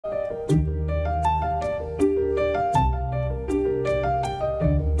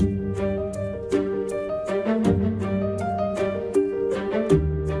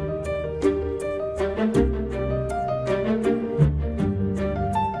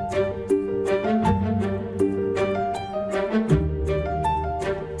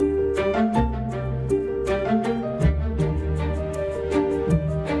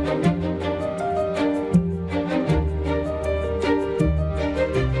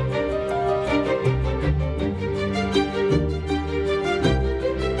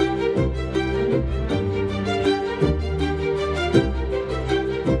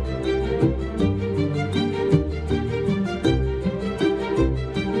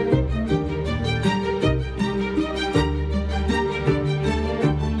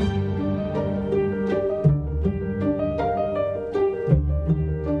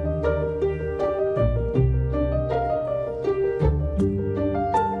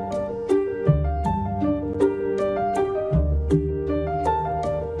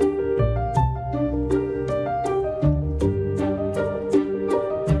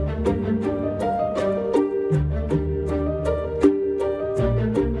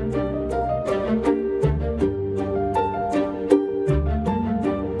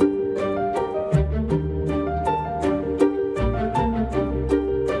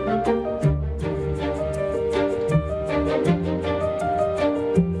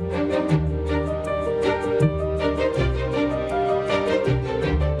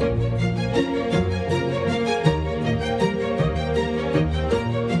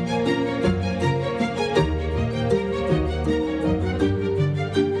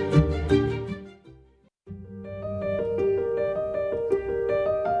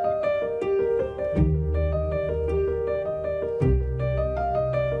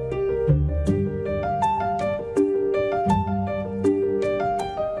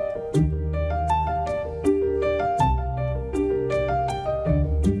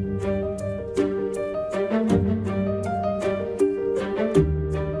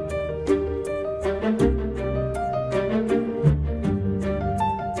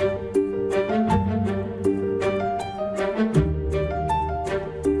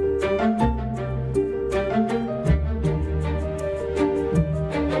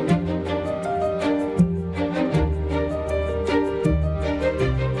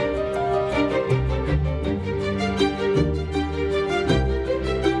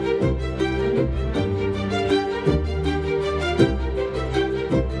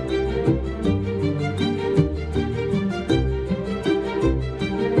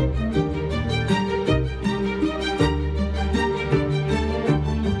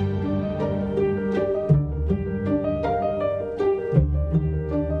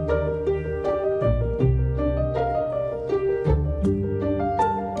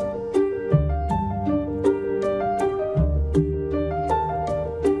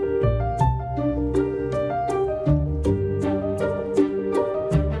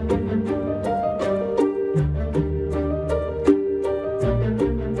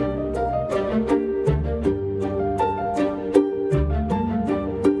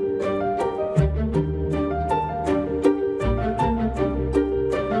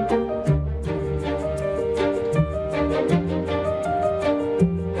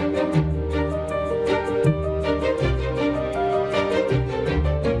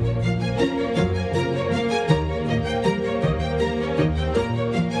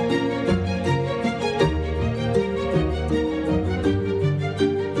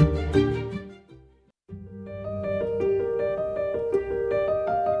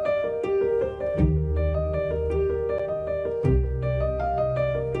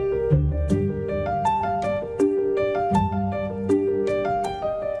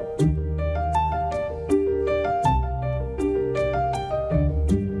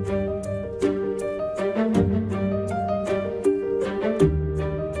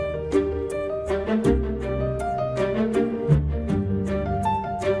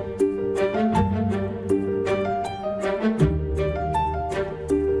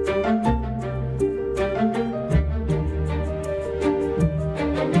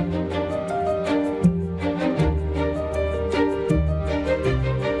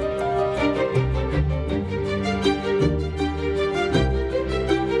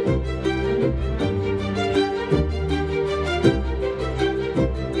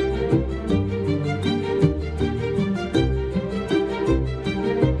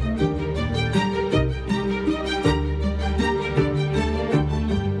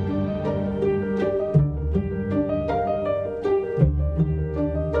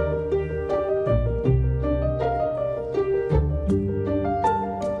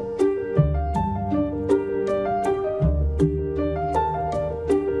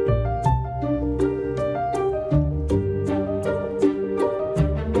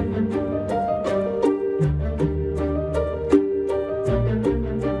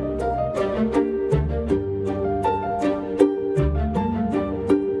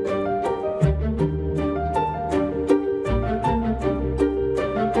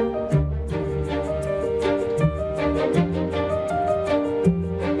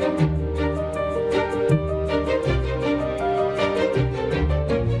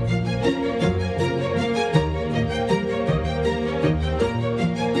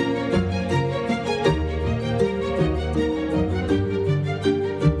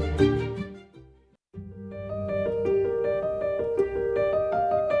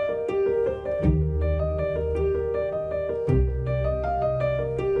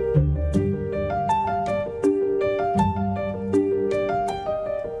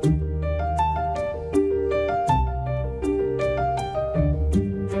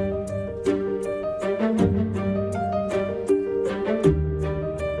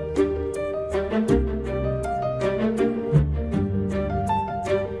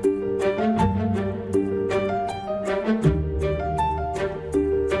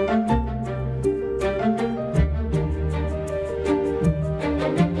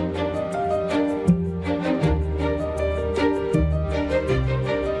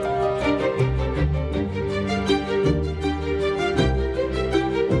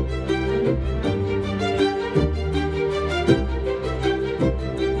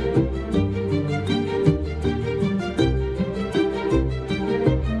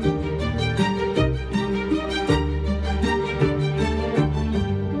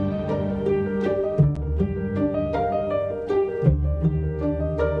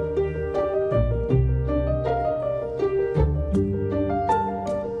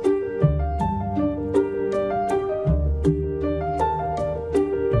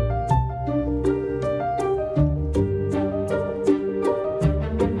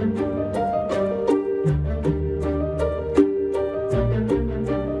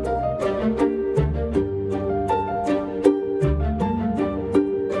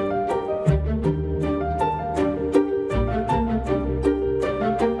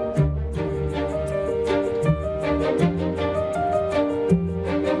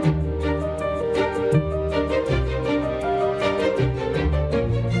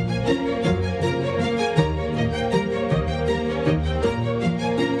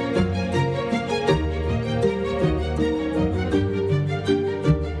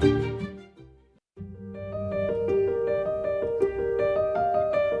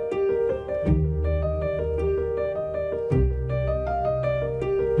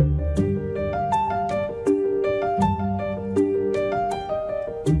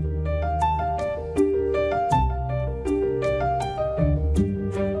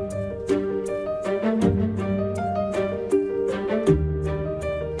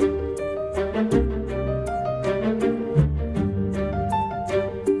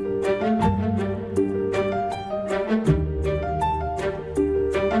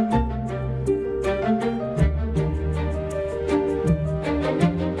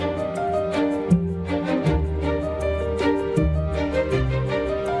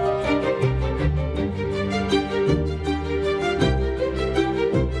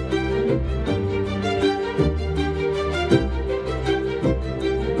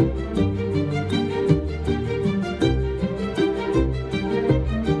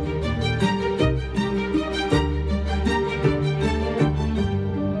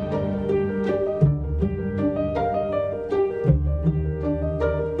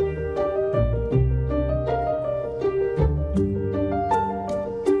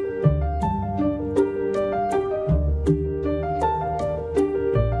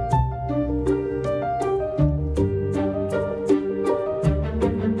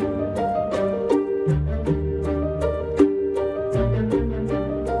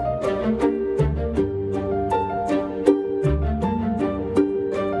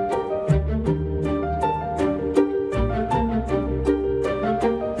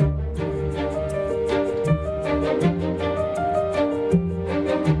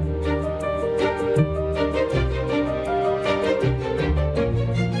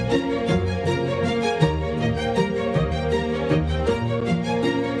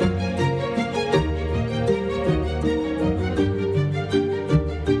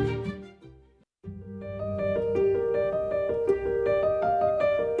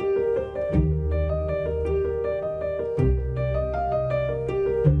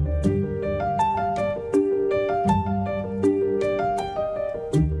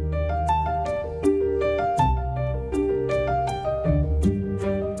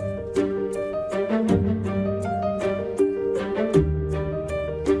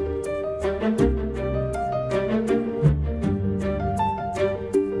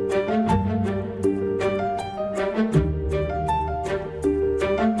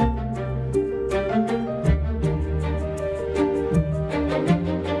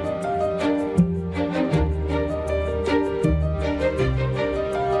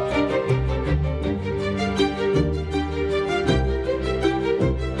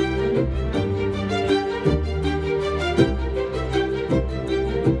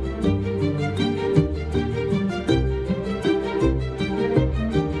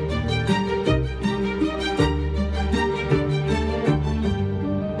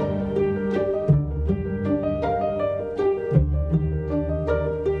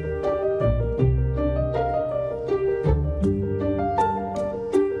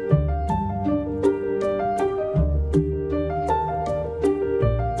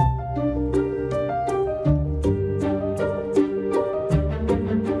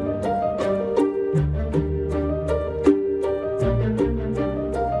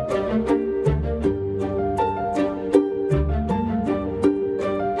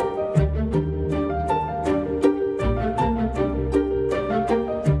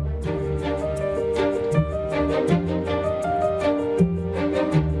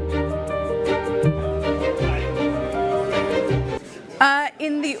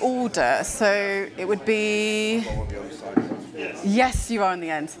order. So it would be... Yes, you are in the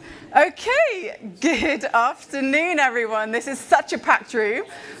end. Okay, good afternoon, everyone. This is such a packed room.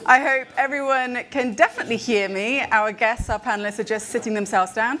 I hope everyone can definitely hear me. Our guests, our panelists, are just sitting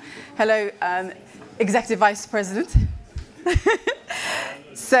themselves down. Hello, Executive Vice President.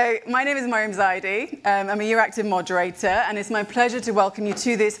 So, my name is Mariam Zaidi. I'm a Euractiv moderator, and it's my pleasure to welcome you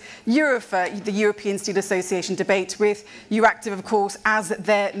to this EUROFER, the European Steel Association debate, with Euractiv, of course, as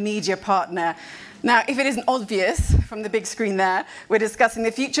their media partner. Now, if it isn't obvious from the big screen there, we're discussing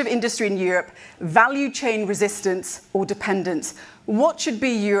the future of industry in Europe, value chain resistance or dependence. What should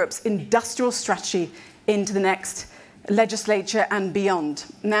be Europe's industrial strategy into the next legislature and beyond?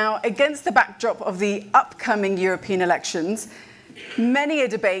 Now, against the backdrop of the upcoming European elections, many a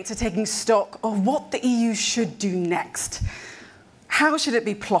debate are taking stock of what the EU should do next. How should it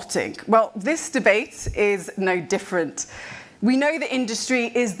be plotting? Well, this debate is no different. We know that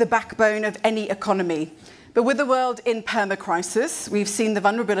industry is the backbone of any economy, but with the world in perma-crisis, we've seen the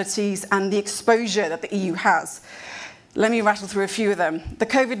vulnerabilities and the exposure that the EU has. Let me rattle through a few of them. The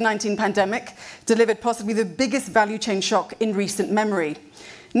COVID-19 pandemic delivered possibly the biggest value chain shock in recent memory.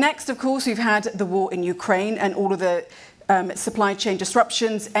 Next, of course, we've had the war in Ukraine and all of the supply chain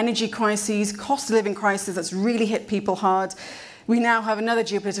disruptions, energy crises, cost of living crisis that's really hit people hard. We now have another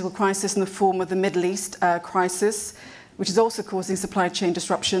geopolitical crisis in the form of the Middle East crisis, which is also causing supply chain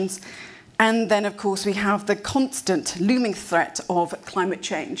disruptions. And then, of course, we have the constant looming threat of climate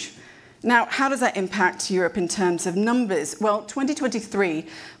change. Now, how does that impact Europe in terms of numbers? Well, 2023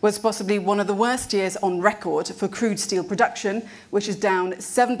 was possibly one of the worst years on record for crude steel production, which is down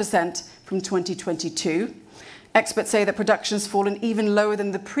 7% from 2022. Experts say that production has fallen even lower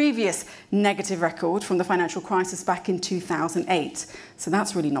than the previous negative record from the financial crisis back in 2008. So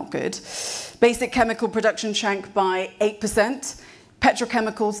that's really not good. Basic chemical production shrank by 8%,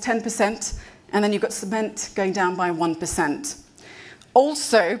 petrochemicals 10%, and then you've got cement going down by 1%.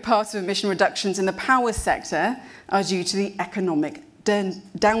 Also, part of emission reductions in the power sector are due to the economic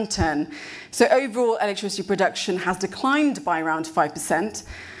downturn. So overall electricity production has declined by around 5%.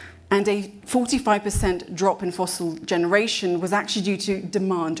 And a 45% drop in fossil generation was actually due to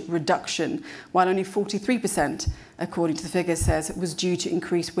demand reduction, while only 43%, according to the figure, says it was due to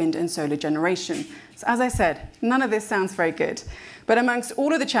increased wind and solar generation. So as I said, none of this sounds very good. But amongst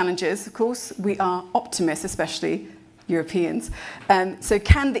all of the challenges, of course, we are optimists, especially Europeans. So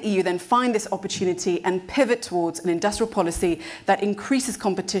can the EU then find this opportunity and pivot towards an industrial policy that increases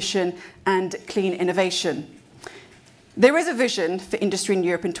competition and clean innovation? There is a vision for industry in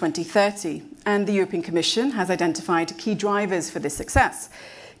Europe in 2030, and the European Commission has identified key drivers for this success.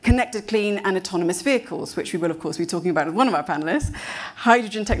 Connected, clean and autonomous vehicles, which we will of course be talking about with one of our panelists,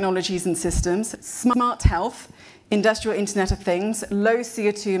 hydrogen technologies and systems, smart health, industrial Internet of Things, low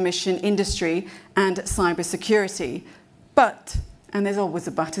CO2 emission industry and cybersecurity. But, and there's always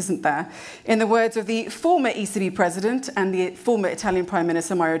a but, isn't there? In the words of the former ECB president and the former Italian Prime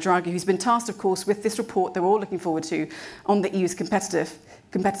Minister Mario Draghi, who's been tasked, of course, with this report that we're all looking forward to on the EU's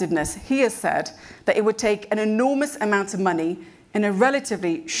competitiveness, he has said that it would take an enormous amount of money in a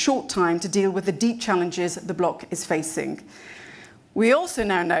relatively short time to deal with the deep challenges the bloc is facing. We also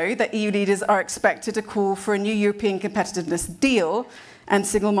now know that EU leaders are expected to call for a new European competitiveness deal and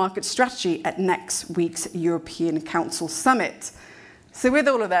single market strategy at next week's European Council summit. So with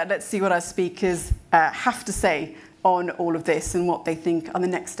all of that, let's see what our speakers have to say on all of this and what they think are the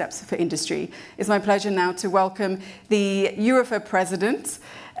next steps for industry. It's my pleasure now to welcome the EUROFER president,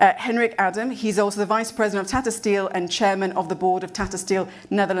 Henrik Adam. He's also the vice president of Tata Steel and chairman of the board of Tata Steel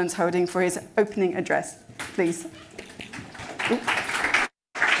Netherlands Holding, for his opening address. Please.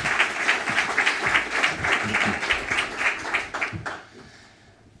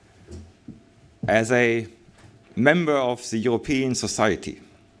 As a member of the European society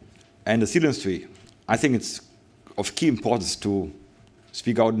and the steel industry, I think it's of key importance to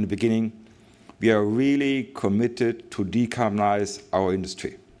speak out in the beginning. We are really committed to decarbonize our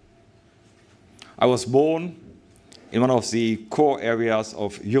industry. I was born in one of the core areas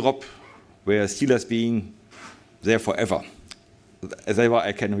of Europe where steel has been there forever, as ever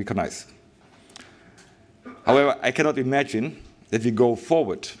I can recognize. However, I cannot imagine that we go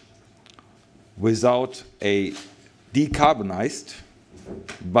forward without a decarbonized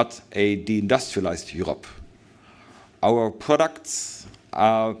but a deindustrialized Europe. Our products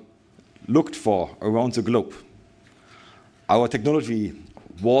are looked for around the globe. Our technology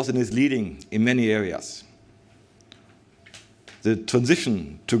was and is leading in many areas. The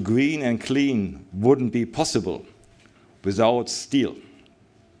transition to green and clean wouldn't be possible without steel.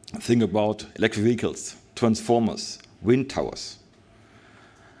 Think about electric vehicles, transformers, wind towers.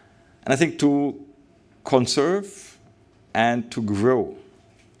 And I think to conserve and to grow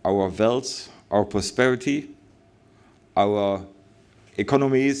our wealth, our prosperity, our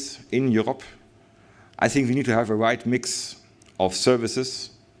economies in Europe, I think we need to have a right mix of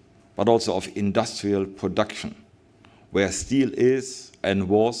services, but also of industrial production, where steel is and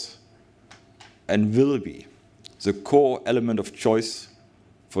was and will be the core element of choice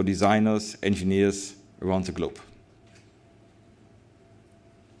for designers, engineers around the globe.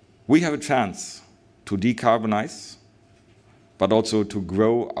 We have a chance to decarbonize, but also to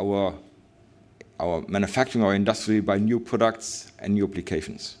grow our manufacturing, our industry by new products and new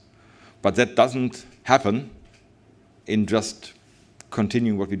applications. But that doesn't happen in just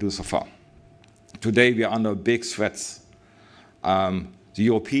continuing what we do so far. Today we are under big threats. The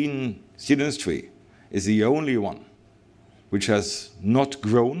European steel industry is the only one which has not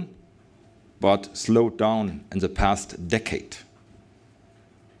grown but slowed down in the past decade.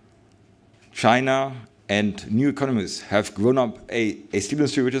 China and new economies have grown up a steel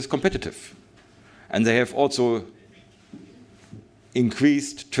industry which is competitive. And they have also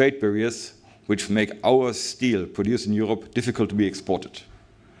increased trade barriers which make our steel produced in Europe difficult to be exported.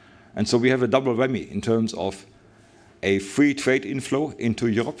 And so we have a double whammy in terms of a free trade inflow into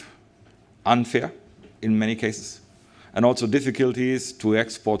Europe, unfair in many cases, and also difficulties to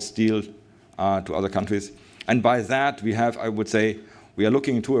export steel to other countries. And by that we have, I would say, we are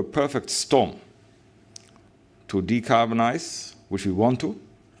looking into a perfect storm to decarbonize, which we want to,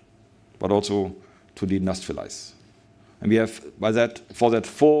 but also to deindustrialize. And we have, for that,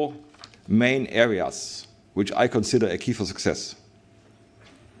 4 main areas which I consider a key for success.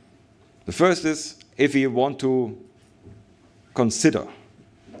 The first is, if we want to consider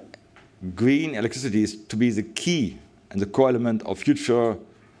green electricity to be the key and the core element of future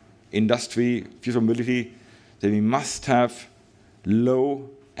industry, future mobility, then we must have low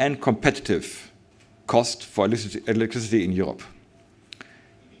and competitive cost for electricity in Europe.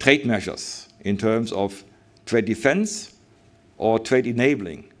 Trade measures in terms of trade defense or trade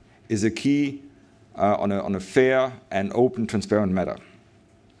enabling is a key on a fair and open, transparent matter.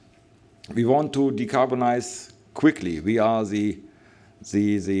 We want to decarbonize quickly. We are the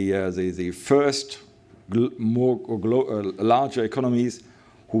first larger economies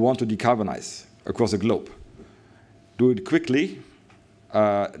who want to decarbonize across the globe. Do it quickly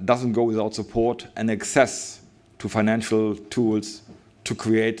doesn't go without support and access to financial tools to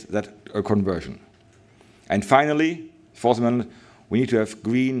create that conversion. And finally, fourth amendment, we need to have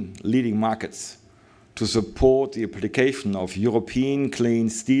green leading markets to support the application of European clean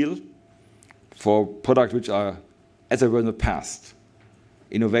steel for products which are, as they were in the past,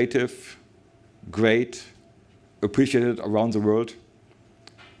 innovative, great, appreciated around the world,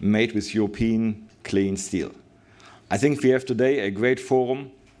 made with European clean steel. I think we have today a great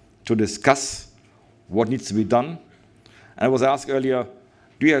forum to discuss what needs to be done. And I was asked earlier,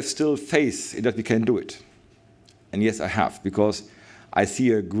 do you have still faith in that we can do it? And yes, I have, because I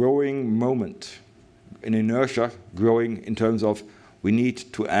see a growing moment, an inertia growing in terms of we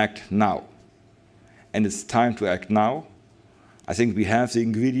need to act now. And it's time to act now. I think we have the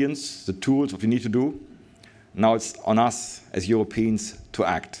ingredients, the tools, what we need to do. Now it's on us as Europeans to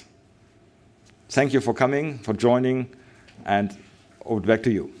act. Thank you for coming, for joining, and over back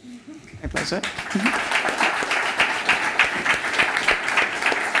to you. My pleasure.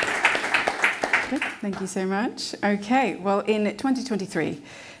 Good. Thank you so much. Okay, well, in 2023,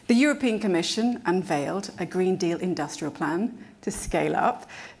 the European Commission unveiled a Green Deal industrial plan to scale up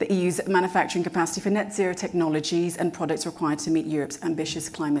the EU's manufacturing capacity for net zero technologies and products required to meet Europe's ambitious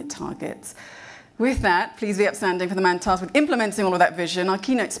climate targets. With that, please be upstanding for the man tasked with implementing all of that vision, our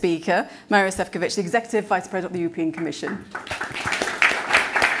keynote speaker, Mario Sefcovic, the Executive Vice President of the European Commission.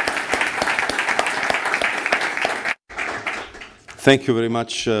 Thank you very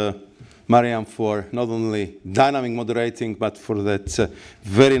much, Mariam, for not only dynamic moderating, but for that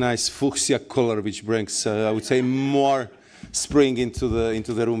very nice fuchsia color, which brings, I would say, more spring into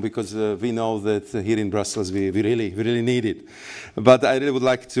the room, because we know that here in Brussels we really need it. But I really would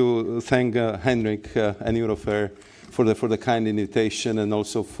like to thank Henrik and Eurofair for the kind invitation, and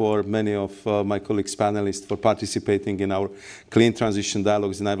also for many of my colleagues panelists for participating in our clean transition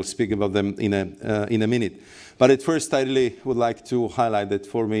dialogues, and I will speak about them in a minute. But at first, I really would like to highlight that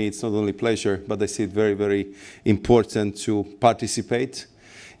for me it's not only pleasure, but I see it very important to participate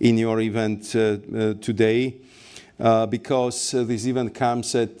in your event today. Because this event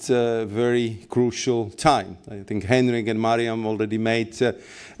comes at a very crucial time. I think Henrik and Mariam already made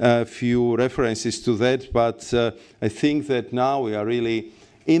a few references to that, but I think that now we are really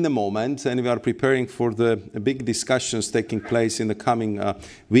in the moment, and we are preparing for the big discussions taking place in the coming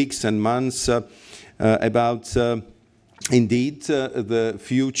weeks and months about indeed the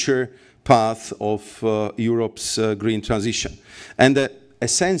future path of Europe's green transition. And the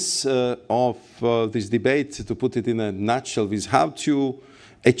essence of this debate, to put it in a nutshell, is how to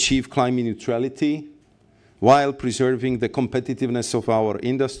achieve climate neutrality while preserving the competitiveness of our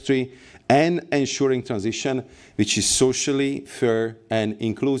industry and ensuring transition which is socially fair and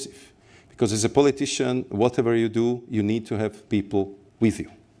inclusive. Because as a politician, whatever you do, you need to have people with you.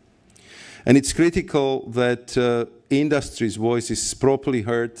 And it's critical that industry's voice is properly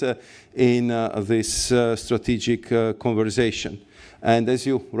heard in this strategic conversation. And as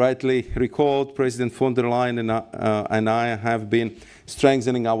you rightly recalled, President von der Leyen and I have been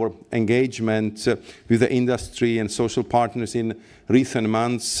strengthening our engagement with the industry and social partners in recent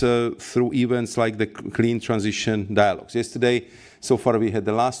months through events like the Clean Transition Dialogues. Yesterday, so far we had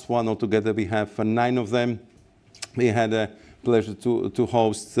the last one. Altogether we have 9 of them. We had a pleasure to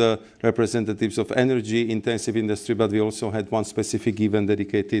host representatives of energy-intensive industry, but we also had one specific event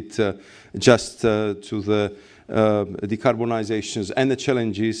dedicated just to the decarbonizations and the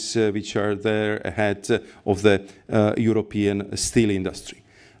challenges which are there ahead of the European steel industry.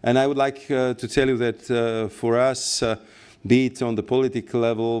 And I would like to tell you that for us, be it on the political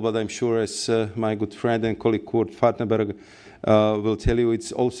level, but I'm sure as my good friend and colleague Kurt Fartenberg will tell you,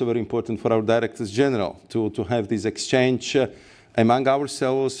 it's also very important for our Directors General to have this exchange among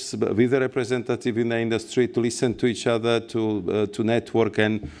ourselves, with the representative in the industry, to listen to each other, to network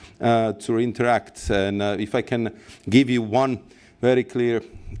and to interact. And if I can give you one very clear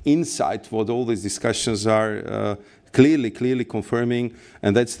insight, what all these discussions are clearly confirming,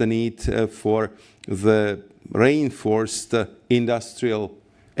 and that's the need for the reinforced industrial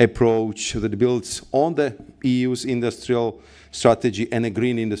approach that builds on the EU's industrial strategy and a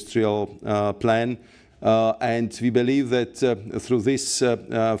green industrial plan. And we believe that through these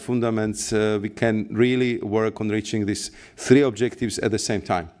fundamentals, we can really work on reaching these 3 objectives at the same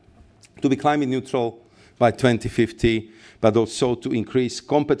time. To be climate neutral by 2050, but also to increase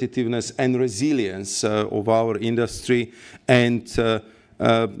competitiveness and resilience of our industry, and to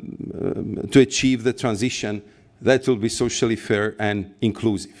achieve the transition that will be socially fair and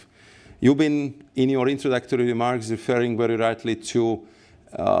inclusive. You've been, in your introductory remarks, referring very rightly to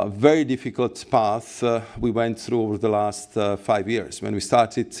a very difficult path we went through over the last 5 years. When we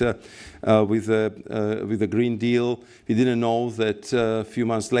started with the Green Deal, we didn't know that a few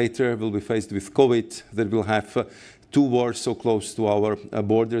months later we'll be faced with COVID, that we'll have 2 wars so close to our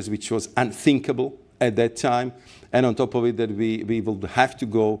borders, which was unthinkable at that time. And on top of it, that we will have to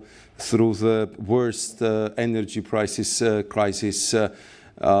go through the worst energy crisis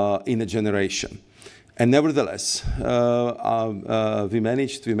in a generation. And nevertheless, we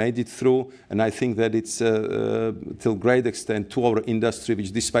made it through, and I think that it's to a great extent to our industry,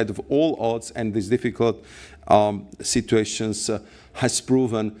 which despite of all odds and these difficult situations, has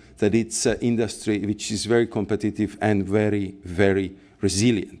proven that it's an industry which is very competitive and very, very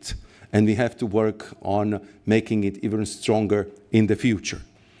resilient. And we have to work on making it even stronger in the future.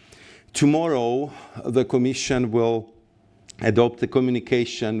 Tomorrow, the Commission will adopt a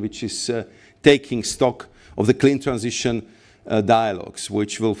communication which is taking stock of the clean transition dialogues,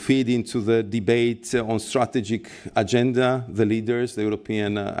 which will feed into the debate on strategic agenda the leaders, the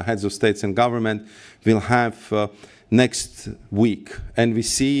European heads of states and government, will have next week. And we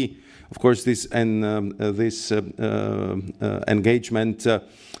see, of course, this engagement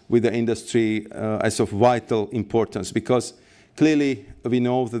with the industry as of vital importance, because clearly we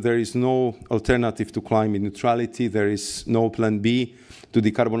know that there is no alternative to climate neutrality, there is no plan B to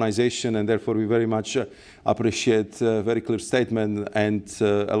decarbonization, and therefore we very much appreciate a very clear statement and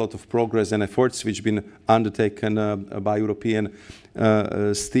a lot of progress and efforts which have been undertaken by European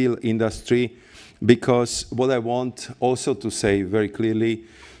steel industry. Because what I want also to say very clearly,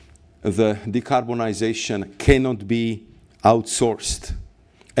 the decarbonization cannot be outsourced.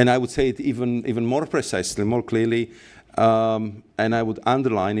 And I would say it even more precisely, more clearly, and I would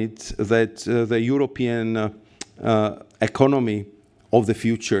underline it, that the European economy of the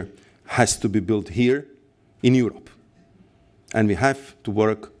future has to be built here in Europe. And we have to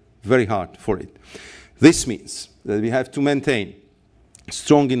work very hard for it. This means that we have to maintain a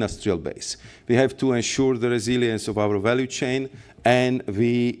strong industrial base. We have to ensure the resilience of our value chain, and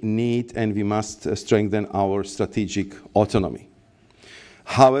we need and we must strengthen our strategic autonomy.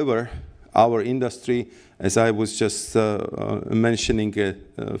 However, our industry, as I was just mentioning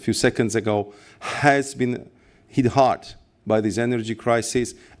a few seconds ago, has been hit hard by this energy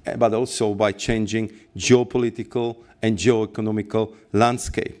crisis, but also by changing geopolitical and geoeconomical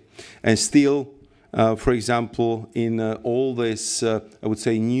landscape. And still, for example, in all this, I would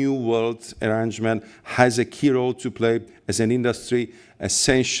say, new world arrangement has a key role to play as an industry,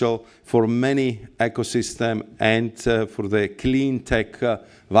 essential for many ecosystems and for the clean tech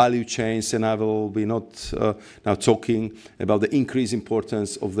value chains. And I will be not now talking about the increased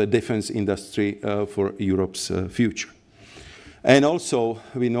importance of the defense industry for Europe's future. And also,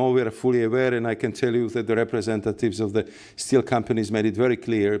 we know, we are fully aware, and I can tell you that the representatives of the steel companies made it very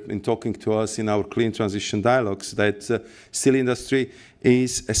clear in talking to us in our clean transition dialogues that steel industry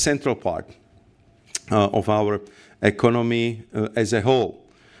is a central part of our economy as a whole,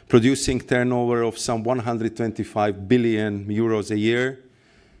 producing turnover of some 125 billion euros a year,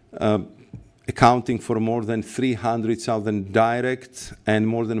 accounting for more than 300,000 direct and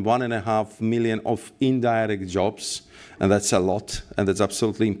more than 1.5 million of indirect jobs. And that's a lot, and that's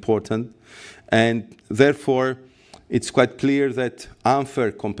absolutely important. And therefore, it's quite clear that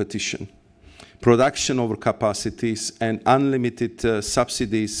unfair competition, production overcapacities, and unlimited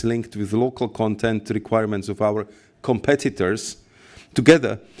subsidies linked with local content requirements of our competitors,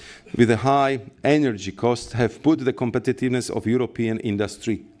 together with a high energy cost, have put the competitiveness of European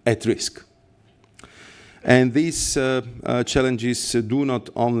industry at risk. And these challenges do not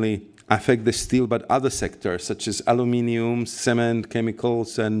only affect the steel, but other sectors such as aluminium, cement,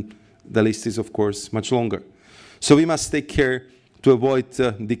 chemicals, and the list is, of course, much longer. So we must take care to avoid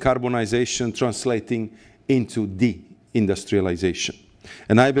decarbonization translating into deindustrialization.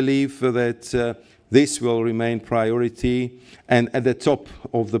 And I believe that this will remain priority and at the top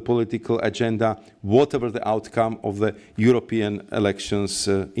of the political agenda, whatever the outcome of the European elections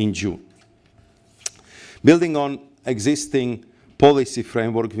in June. Building on existing policy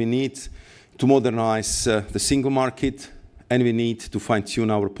framework, we need to modernize the single market, and we need to fine-tune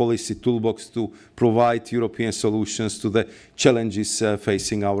our policy toolbox to provide European solutions to the challenges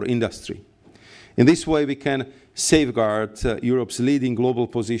facing our industry. In this way, we can safeguard Europe's leading global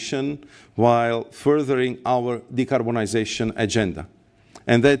position while furthering our decarbonization agenda.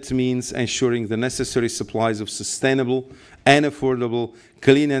 And that means ensuring the necessary supplies of sustainable and affordable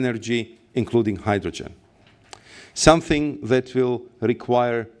clean energy, including hydrogen. Something that will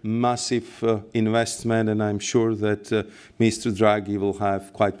require massive investment, and I'm sure that Mr. Draghi will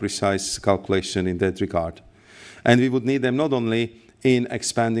have quite precise calculation in that regard. And we would need them not only in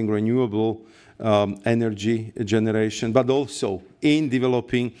expanding renewable energy generation, but also in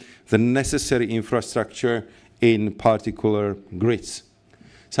developing the necessary infrastructure, in particular grids.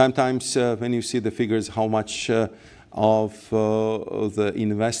 Sometimes when you see the figures, how much of the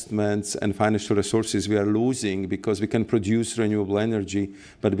investments and financial resources we are losing because we can produce renewable energy,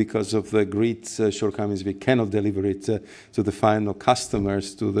 but because of the grid shortcomings, we cannot deliver it to the final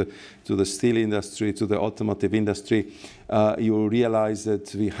customers, to the steel industry, to the automotive industry. You realize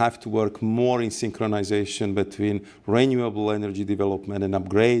that we have to work more in synchronization between renewable energy development and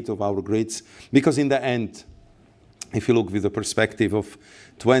upgrade of our grids, because in the end, if you look with the perspective of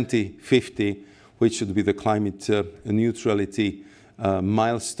 2050, which should be the climate neutrality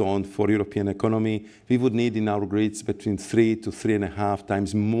milestone for European economy, we would need in our grids between 3 to 3.5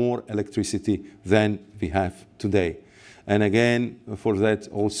 times more electricity than we have today. And again, for that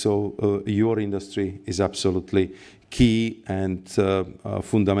also your industry is absolutely key and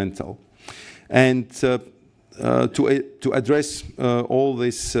fundamental. And to address all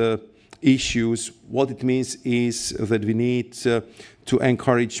these issues, what it means is that we need to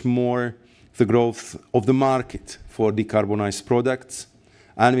encourage more the growth of the market for decarbonized products,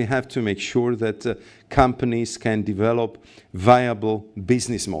 and we have to make sure that companies can develop viable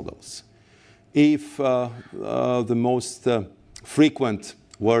business models. If the most frequent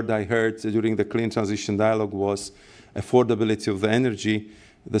word I heard during the clean transition dialogue was affordability of the energy,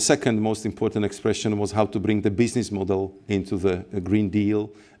 the second most important expression was how to bring the business model into the Green Deal,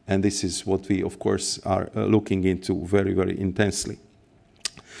 and this is what we, of course, are looking into very, very intensely.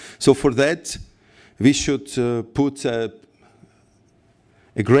 So for that, we should put a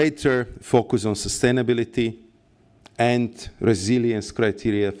greater focus on sustainability and resilience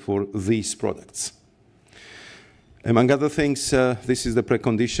criteria for these products. Among other things, this is the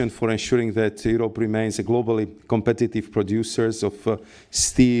precondition for ensuring that Europe remains a globally competitive producer of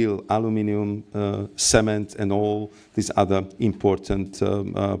steel, aluminium, cement, and all these other important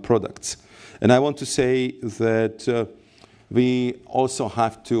products. And I want to say that we also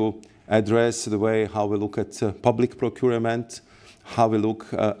have to address the way how we look at public procurement, how we look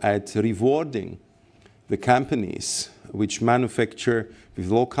at rewarding the companies which manufacture with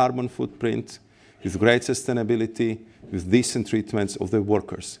low carbon footprint, with great sustainability, with decent treatments of their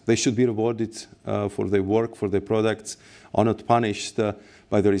workers. They should be rewarded for their work, for their products, or not punished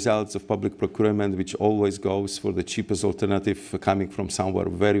by the results of public procurement, which always goes for the cheapest alternative coming from somewhere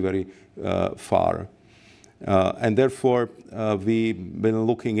very, very far. And therefore, we've been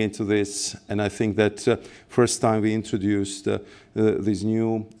looking into this, and I think that first time we introduced these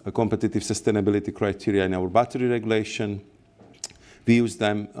new competitive sustainability criteria in our battery regulation. We use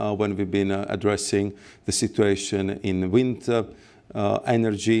them when we've been addressing the situation in the wind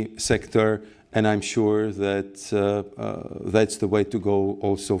energy sector, and I'm sure that that's the way to go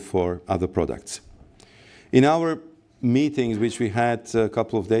also for other products. In our meetings, which we had a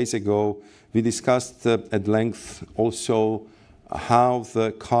couple of days ago, we discussed at length also how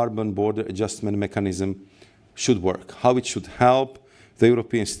the carbon border adjustment mechanism should work, how it should help the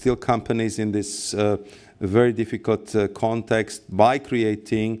European steel companies in this very difficult context by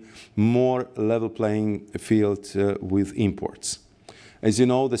creating more level playing field with imports. As you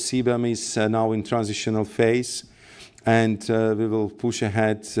know, the CBAM is now in transitional phase, and we will push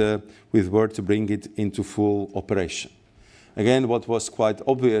ahead with work to bring it into full operation. Again, what was quite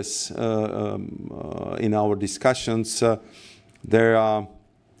obvious in our discussions, there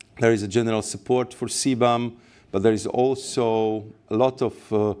is a general support for CBAM, but there is also a lot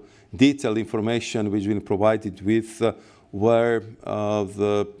of detailed information which will be provided with where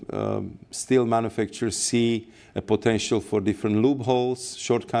the steel manufacturers see a potential for different loopholes,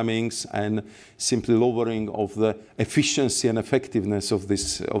 shortcomings, and simply lowering of the efficiency and effectiveness of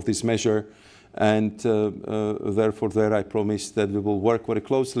this measure. And therefore there I promised that we will work very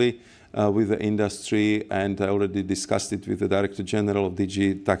closely with the industry, and I already discussed it with the Director General of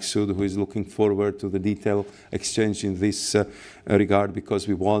DG Taxud, who is looking forward to the detailed exchange in this regard, because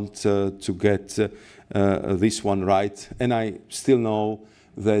we want to get this one right. And I still know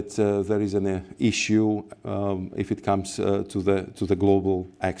that there is an issue if it comes to the global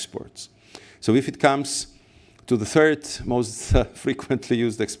exports. So if it comes to the third most frequently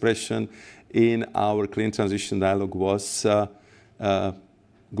used expression in our clean transition dialogue was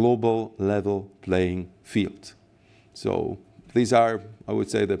global level playing field. So these are, I would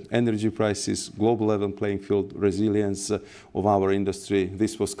say, the energy prices, global level playing field, resilience of our industry.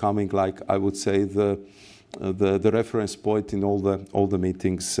 This was coming, like I would say, the reference point in all the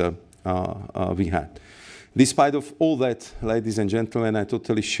meetings we had. Despite of all that, ladies and gentlemen, I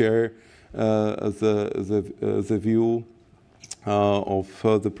totally share the view of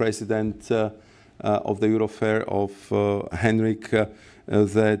the president of the EUROFER, of Henrik,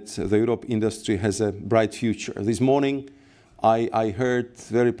 that the Europe industry has a bright future. This morning, I heard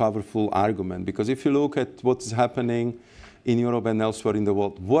very powerful argument, because if you look at what is happening in Europe and elsewhere in the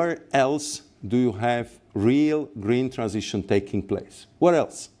world, where else do you have real green transition taking place? Where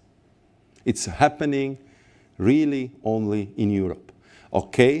else? It's happening really only in Europe.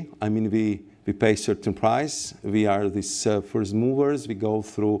 Okay, I mean, we pay certain price. We are these first movers. We go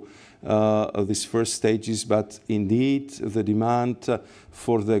through these first stages, but indeed the demand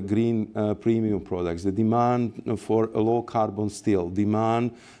for the green premium products, the demand for a low carbon steel,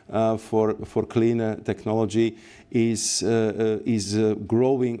 demand for cleaner technology is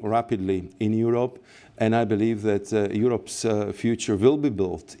growing rapidly in Europe. And I believe that Europe's future will be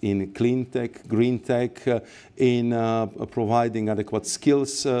built in clean tech, green tech, in providing adequate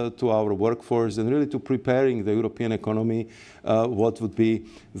skills to our workforce, and really to preparing the European economy what would be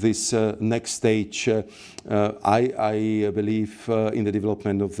this next stage, I believe, in the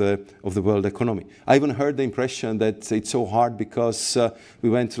development of the world economy. I even heard the impression that it's so hard because we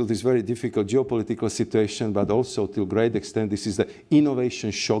went through this very difficult geopolitical situation, but also to a great extent this is the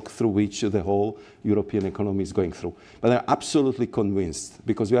innovation shock through which the whole European economy is going through. But I'm absolutely convinced,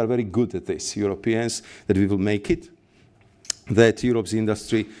 because we are very good at this, Europeans, that we will make it, that Europe's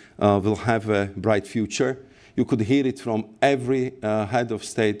industry will have a bright future. You could hear it from every head of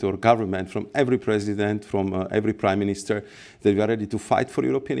state or government, from every president, from every prime minister, that we are ready to fight for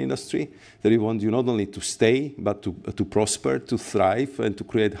European industry, that we want you not only to stay, but to prosper, to thrive, and to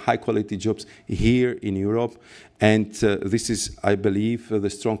create high-quality jobs here in Europe. And this is, I believe, the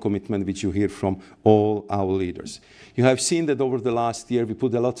strong commitment which you hear from all our leaders. You have seen that over the last year we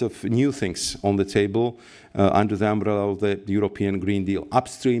put a lot of new things on the table under the umbrella of the European Green Deal.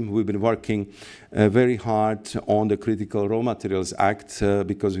 Upstream, we've been working very hard on the Critical Raw Materials Act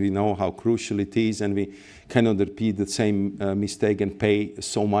because we know how crucial it is, and we cannot repeat the same mistake and pay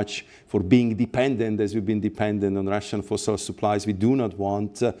so much for being dependent as we've been dependent on Russian fossil supplies. We do not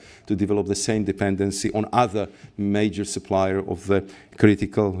want to develop the same dependency on other major supplier of the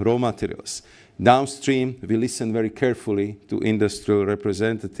critical raw materials. Downstream, we listen very carefully to industrial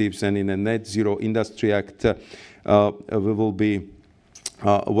representatives, and in a Net Zero Industry Act, we will be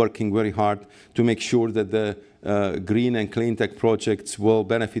working very hard to make sure that the green and clean tech projects will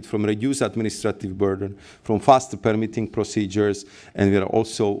benefit from reduced administrative burden, from faster permitting procedures, and we are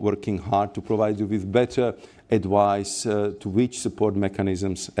also working hard to provide you with better advice to which support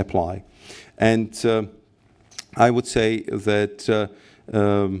mechanisms apply. And I would say that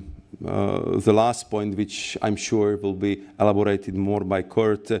the last point, which I'm sure will be elaborated more by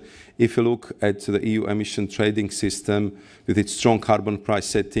Kurt, if you look at the EU emission trading system with its strong carbon price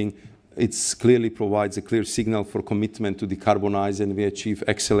setting, it clearly provides a clear signal for commitment to decarbonize, and we achieve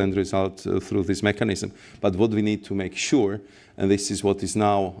excellent results through this mechanism. But what we need to make sure, and this is what is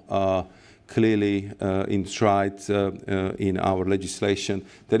now clearly enshrined in our legislation,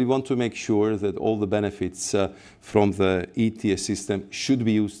 that we want to make sure that all the benefits from the ETS system should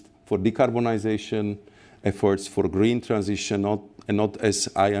be used for decarbonization efforts, for green transition, and not, as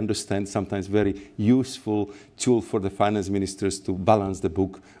I understand, sometimes very useful tool for the finance ministers to balance the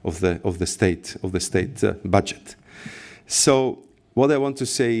book of the state budget. So what I want to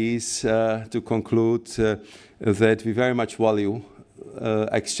say is, to conclude, that we very much value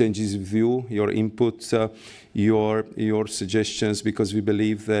exchanges with you, your input, your suggestions, because we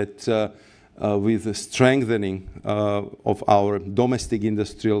believe that with the strengthening of our domestic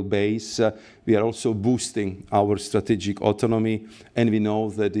industrial base, we are also boosting our strategic autonomy, and we know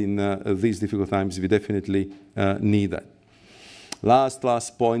that in these difficult times we definitely need that.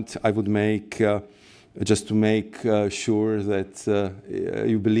 Last point I would make, just to make sure that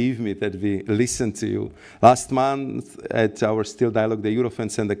you believe me, that we listen to you. Last month at our Steel Dialogue, the Eurofin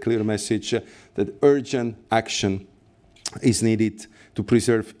sent a clear message that urgent action is needed to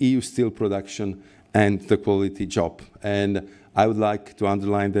preserve EU steel production and the quality job. And I would like to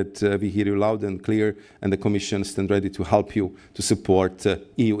underline that we hear you loud and clear, and the Commission stands ready to help you to support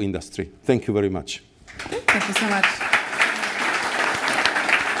EU industry. Thank you very much. Thank you so much.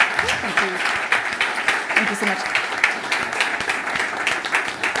 Thank you. Thank you so much.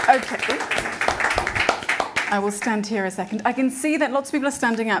 Okay. I will stand here a second. I can see that lots of people are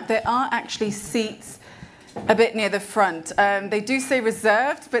standing up. There are actually seats a bit near the front. They do say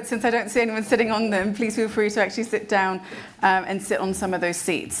reserved, but since I don't see anyone sitting on them, please feel free to actually sit down and sit on some of those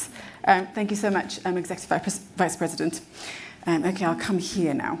seats. Thank you so much, Executive Vice President. Okay, I'll come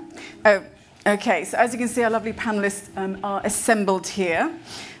here now. Okay, so as you can see, our lovely panelists are assembled here.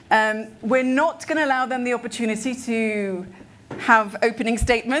 We're not going to allow them the opportunity to have opening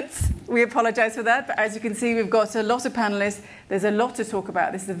statements. We apologize for that, but as you can see, we've got a lot of panelists. There's a lot to talk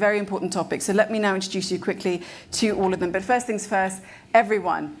about. This is a very important topic. So let me now introduce you quickly to all of them. But first things first,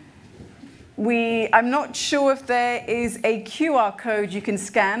 everyone. I'm not sure if there is a QR code you can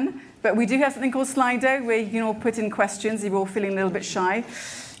scan, but we do have something called Slido where you can all put in questions if you're all feeling a little bit shy.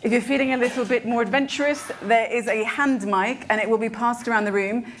 If you're feeling a little bit more adventurous, there is a hand mic and it will be passed around the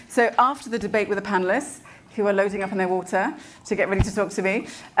room. So after the debate with the panelists, who are loading up on their water to get ready to talk to me,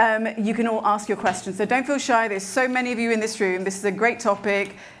 you can all ask your questions. So don't feel shy. There's so many of you in this room. This is a great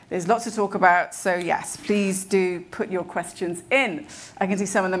topic. There's lots to talk about. So yes, please do put your questions in. I can see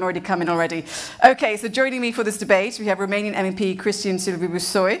some of them already coming already. Okay, so joining me for this debate, we have Romanian MEP Cristian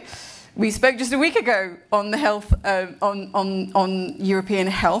Silviu-Bușoi. We spoke just a week ago on the health, on European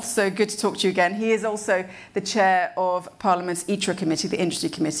health, so good to talk to you again. He is also the chair of Parliament's ITRA committee, the Industry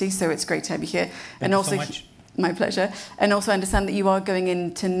Committee, so it's great to have you here. Thank you so much. My pleasure. And also I understand that you are going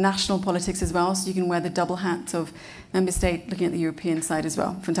into national politics as well, so you can wear the double hat of member state looking at the European side as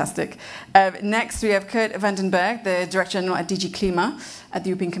well. Fantastic. Next, we have Kurt van den Berg, the Director General at DG Klima at the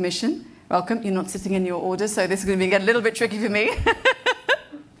European Commission. Welcome. You're not sitting in your order, so this is going to be a little bit tricky for me.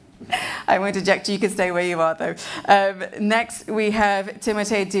 I won't eject you. You can stay where you are, though. Next, we have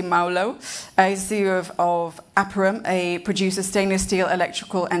Timotei Di Maulo. He's CEO of Aperam, a producer of stainless steel,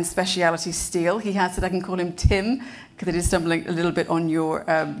 electrical, and specialty steel. He has said I can call him Tim, because it is stumbling a little bit on your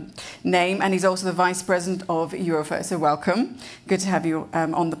name. And he's also the Vice President of EUROFER, so welcome. Good to have you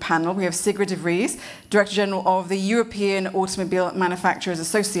on the panel. We have Sigrid de Vries, Director General of the European Automobile Manufacturers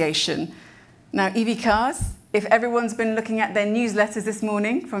Association. Now, EV cars. If everyone's been looking at their newsletters this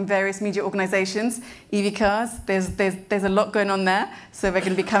morning from various media organisations, EV cars, there's a lot going on there, so we're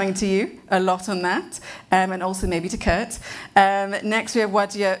going to be coming to you a lot on that, and also maybe to Kurt. Next, we have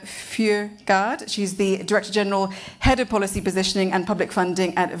Wadia Furgaard. She's the Director General, Head of Policy Positioning and Public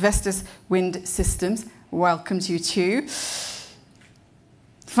Funding at Vestas Wind Systems. Welcome to you too.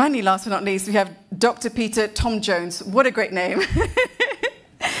 Finally, last but not least, we have Dr. Peter Tom Jones. What a great name.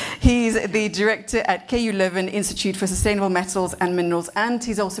 He's the director at KU Leuven Institute for Sustainable Metals and Minerals, and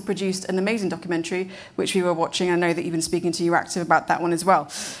he's also produced an amazing documentary, which we were watching. I know that you've been speaking to Euractiv about that one as well.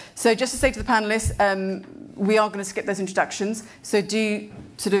 So just to say to the panelists, we are going to skip those introductions, so do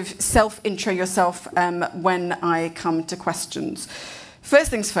sort of self-intro yourself when I come to questions.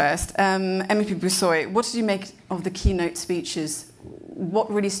 First things first, MEP Busoy, what did you make of the keynote speeches? What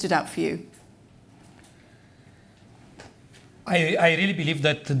really stood out for you? I really believe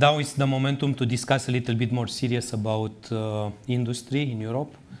that now is the momentum to discuss a little bit more serious about industry in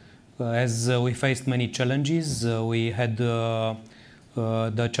Europe. As we faced many challenges, we had the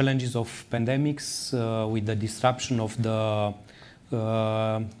challenges of pandemics with the disruption of the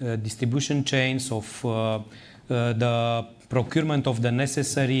distribution chains, of the procurement of the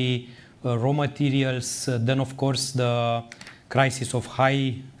necessary raw materials, then of course the crisis of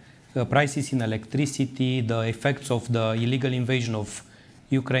high prices in electricity, the effects of the illegal invasion of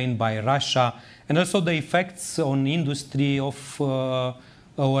Ukraine by Russia, and also the effects on industry of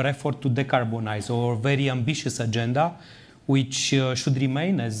our effort to decarbonize, our very ambitious agenda, which should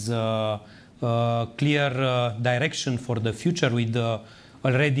remain as a clear direction for the future with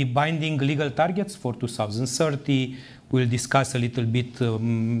already binding legal targets for 2030. We'll discuss a little bit,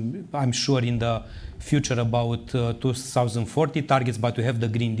 I'm sure, in the future about 2040 targets, but we have the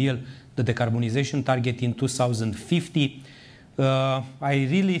Green Deal, the decarbonization target in 2050. I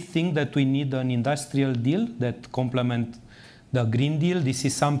really think that we need an industrial deal that complements the Green Deal. This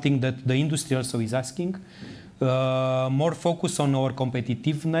is something that the industry also is asking. More focus on our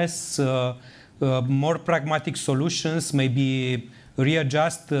competitiveness, more pragmatic solutions, maybe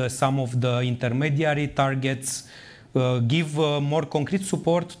readjust some of the intermediary targets, give more concrete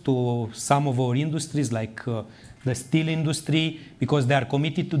support to some of our industries like the steel industry, because they are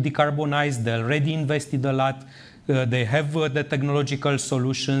committed to decarbonize, they already invested a lot, they have the technological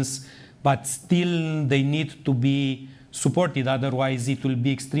solutions, but still they need to be supported, otherwise it will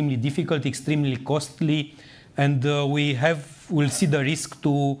be extremely difficult, extremely costly, and we'll see the risk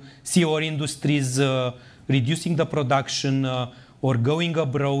to see our industries reducing the production or going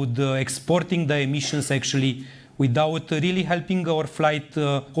abroad, exporting the emissions actually, without really helping our fight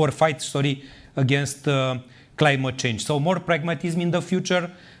against climate change. So more pragmatism in the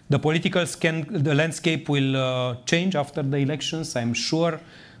future. The political landscape will change after the elections, I'm sure.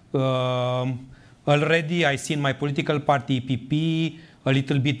 Already I see in my political party, EPP, a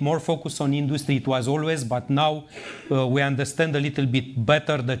little bit more focus on industry. It was always, but now we understand a little bit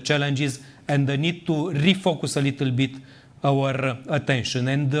better the challenges and the need to refocus a little bit our attention.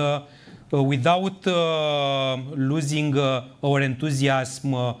 And without losing our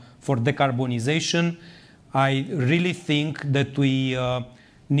enthusiasm for decarbonization, I really think that we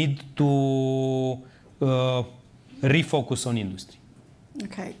need to refocus on industry.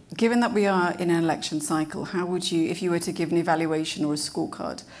 Okay. Given that we are in an election cycle, how would you, if you were to give an evaluation or a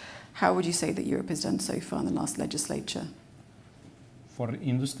scorecard, how would you say that Europe has done so far in the last legislature? For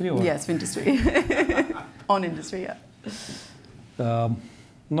industry? Or? Yes, for industry. On industry, yeah.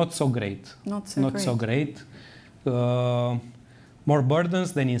 Not so great. Not so great. More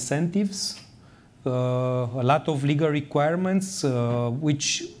burdens than incentives. A lot of legal requirements,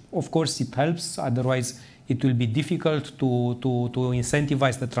 which of course it helps, otherwise it will be difficult to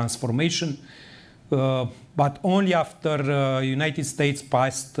incentivize the transformation. But only after United States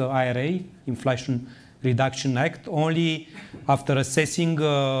passed IRA, Inflation Reduction Act, only after assessing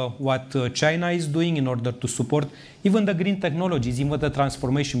what China is doing in order to support even the green technologies, even the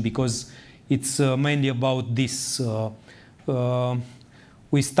transformation, because it's mainly about this.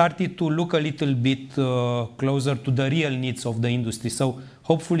 We started to look a little bit closer to the real needs of the industry. So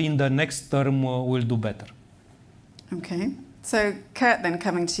hopefully in the next term we'll do better. Okay. So Kurt, then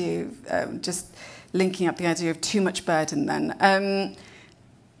coming to you, just linking up the idea of too much burden then.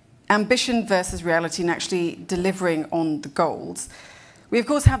 Ambition versus reality and actually delivering on the goals. We of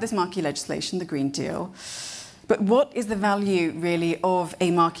course have this marquee legislation, the Green Deal. But what is the value really of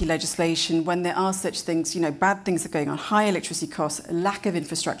a marquee legislation when there are such things, bad things are going on, high electricity costs, lack of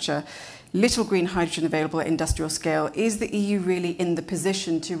infrastructure, little green hydrogen available at industrial scale? Is the EU really in the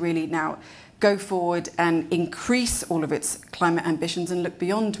position to really now go forward and increase all of its climate ambitions and look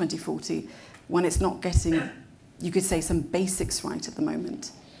beyond 2040 when it's not getting, you could say, some basics right at the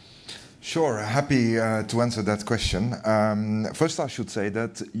moment? Sure, happy to answer that question. First, I should say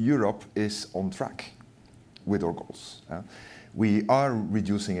that Europe is on track with our goals. We are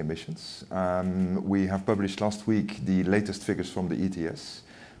reducing emissions. We have published last week the latest figures from the ETS.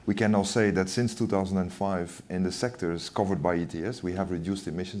 We can now say that since 2005, in the sectors covered by ETS, we have reduced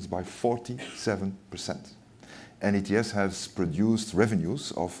emissions by 47%. And ETS has produced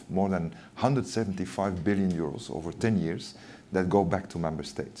revenues of more than 175 billion euros over 10 years that go back to member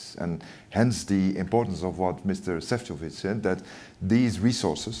states. And hence the importance of what Mr. Šefčovič said, that these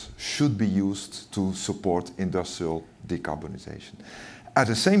resources should be used to support industrial decarbonization. At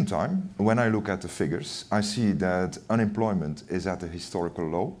the same time, when I look at the figures, I see that unemployment is at a historical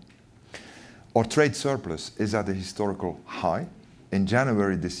low. Our trade surplus is at a historical high. In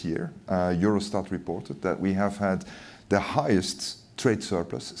January this year, Eurostat reported that we have had the highest trade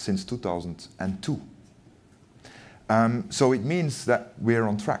surplus since 2002. So it means that we're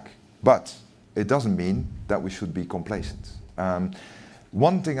on track, but it doesn't mean that we should be complacent.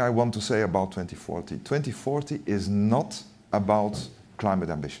 One thing I want to say about 2040, 2040 is not about climate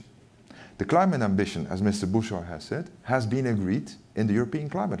ambition. The climate ambition, as Mr. Bushoi has said, has been agreed in the European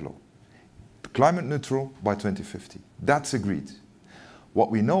climate law. Climate neutral by 2050, that's agreed.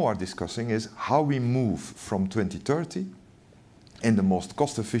 What we now are discussing is how we move from 2030 in the most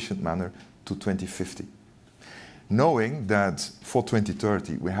cost-efficient manner to 2050. Knowing that for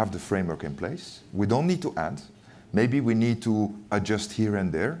 2030 we have the framework in place, we don't need to add. Maybe we need to adjust here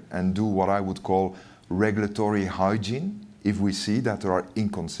and there and do what I would call regulatory hygiene if we see that there are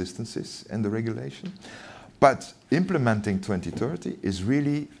inconsistencies in the regulation. But implementing 2030 is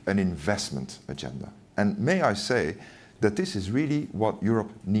really an investment agenda. And may I say that this is really what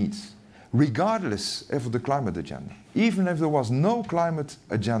Europe needs, regardless of the climate agenda. Even if there was no climate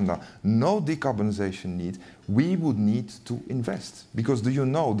agenda, no decarbonization need, we would need to invest. Because do you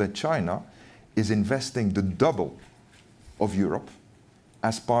know that China is investing the double of Europe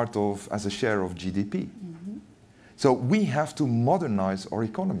as a share of GDP? Mm-hmm. So we have to modernize our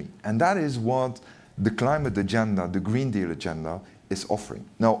economy. And that is what the climate agenda, the Green Deal agenda, is offering.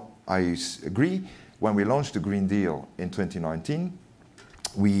 Now, I agree, when we launched the Green Deal in 2019,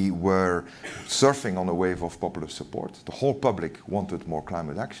 we were surfing on a wave of popular support. The whole public wanted more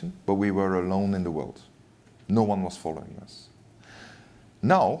climate action, but we were alone in the world. No one was following us.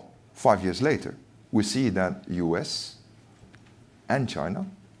 Now, 5 years later, we see that US and China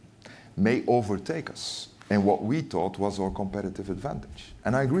may overtake us in what we thought was our competitive advantage.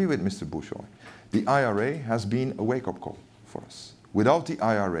 And I agree with Mr. Bushoi. The IRA has been a wake-up call for us. Without the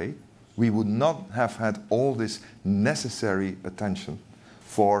IRA, we would not have had all this necessary attention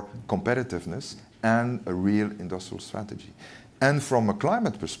for competitiveness and a real industrial strategy. And from a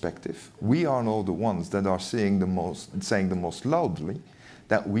climate perspective, we are now the ones that are saying the most loudly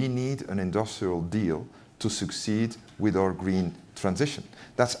that we need an industrial deal to succeed with our green transition.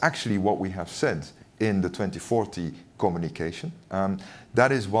 That's actually what we have said in the 2040 communication.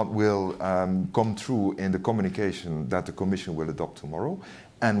 That is what will come through in the communication that the Commission will adopt tomorrow,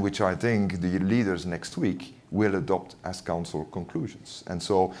 and which I think the leaders next week will adopt as Council conclusions. And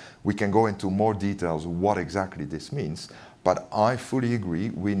so we can go into more details what exactly this means, but I fully agree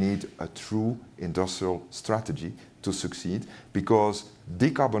we need a true industrial strategy to succeed, because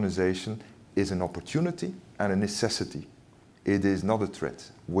decarbonization is an opportunity and a necessity. It is not a threat.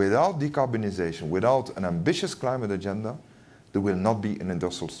 Without decarbonization, without an ambitious climate agenda, there will not be an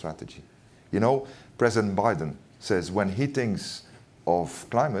industrial strategy. You know, President Biden says when he thinks of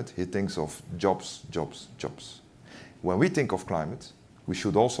climate, he thinks of jobs, jobs, jobs. When we think of climate, we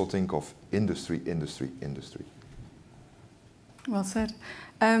should also think of industry, industry, industry. Well said.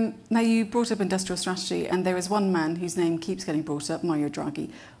 Now, you brought up industrial strategy, and there is one man whose name keeps getting brought up, Mario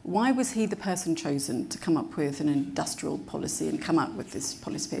Draghi. Why was he the person chosen to come up with an industrial policy and come up with this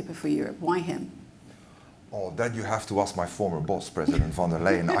policy paper for Europe? Why him? Oh, that you have to ask my former boss, President von der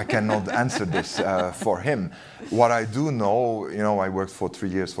Leyen. I cannot answer this for him. What I do know, you know, I worked for 3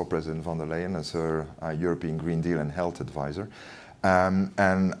 years for President von der Leyen as her European Green Deal and health advisor.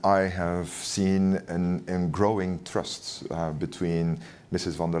 And I have seen a growing trust between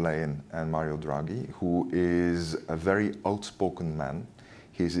Mrs. von der Leyen and Mario Draghi, who is a very outspoken man.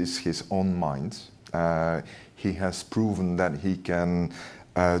 He is his own mind. He has proven that he can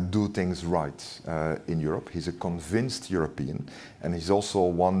do things right in Europe. He's a convinced European, and he's also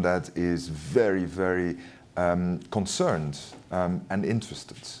one that is very, very concerned and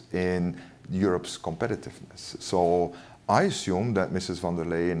interested in Europe's competitiveness. So I assume that Mrs. von der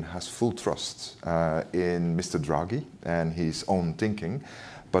Leyen has full trust in Mr. Draghi and his own thinking,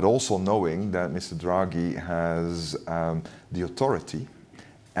 but also knowing that Mr. Draghi has the authority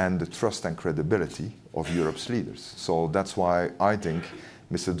and the trust and credibility of Europe's leaders. So that's why I think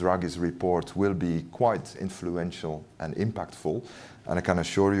Mr. Draghi's report will be quite influential and impactful. And I can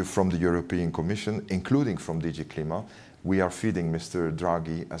assure you from the European Commission, including from DG Klima, we are feeding Mr.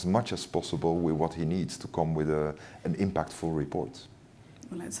 Draghi as much as possible with what he needs to come with an impactful report.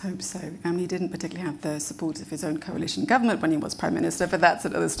 Well, let's hope so. He didn't particularly have the support of his own coalition government when he was Prime Minister, but that's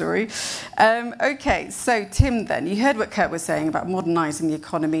another story. OK, so Tim, then, you heard what Kurt was saying about modernising the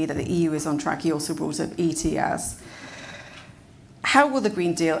economy, that the EU is on track. He also brought up ETS. How will the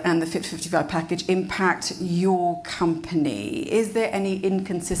Green Deal and the Fit for 55 package impact your company? Is there any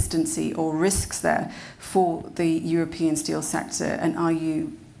inconsistency or risks there for the European steel sector?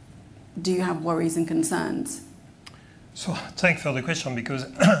 And do you have worries and concerns? So, thanks for the question, because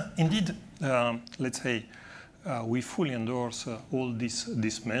indeed, let's say, we fully endorse all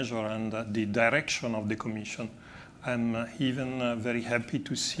this measure and the direction of the Commission. I'm even very happy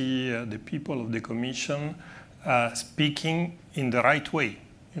to see the people of the Commission speaking in the right way.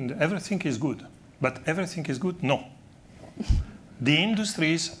 And everything is good. But everything is good? No. The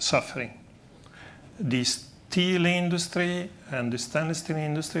industry is suffering. The steel industry and the stainless steel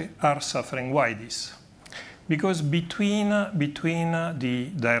industry are suffering. Why this? Because between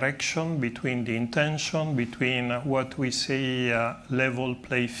the direction, between the intention, between what we say level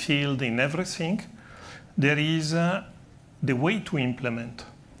play field in everything, there is the way to implement.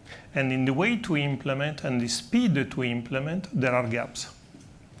 And in the way to implement and the speed to implement, there are gaps.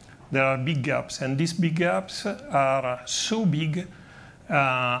 There are big gaps. And these big gaps are so big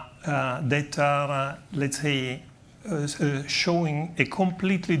that are, let's say, showing a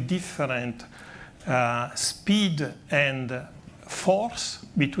completely different speed and force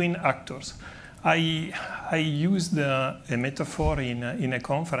between actors. I used a metaphor in a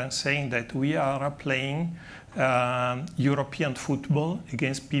conference saying that we are playing European football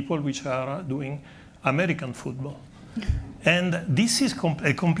against people which are doing American football. And this is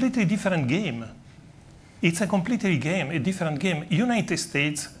a completely different game. It's a completely different game. United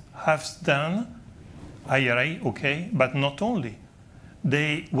States has done IRA, okay, but not only.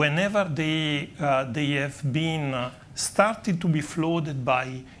 Whenever they have been started to be flooded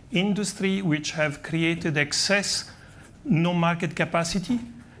by industry which have created excess no market capacity,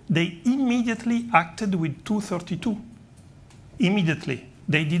 they immediately acted with 232. Immediately.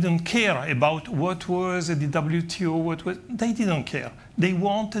 They didn't care about what was the WTO, they didn't care. They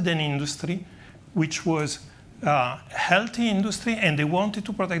wanted an industry which was a healthy industry, and they wanted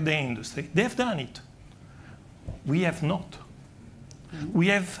to protect the industry. They have done it. We have not. We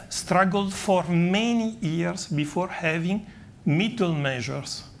have struggled for many years before having middle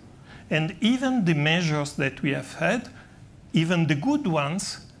measures. And even the measures that we have had, even the good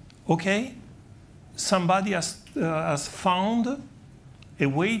ones, okay, somebody has found a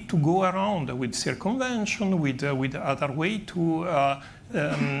way to go around with circumvention, with other way to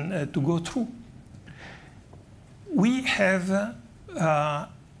go through. We have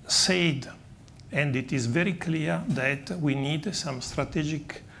said, and it is very clear, that we need some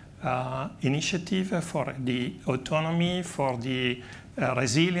strategic initiative for the autonomy, for the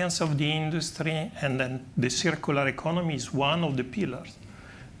resilience of the industry, and then the circular economy is one of the pillars.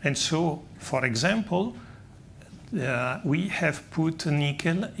 And so, for example, we have put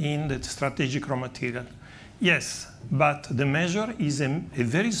nickel in the strategic raw material. Yes, but the measure is a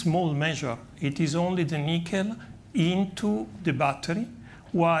very small measure. It is only the nickel into the battery,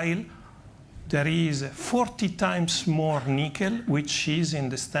 while there is 40 times more nickel, which is in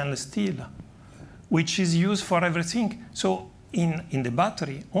the stainless steel, which is used for everything. So in the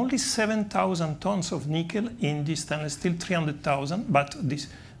battery, only 7,000 tons of nickel, in the stainless steel 300,000, but this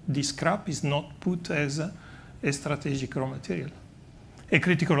scrap is not put as a strategic raw material, a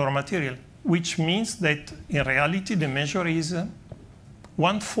critical raw material, which means that in reality the measure is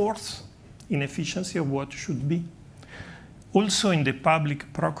 1/4 in efficiency of what should be. Also in the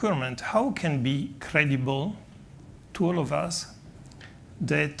public procurement, how can be credible to all of us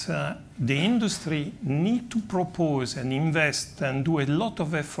that the industry need to propose and invest and do a lot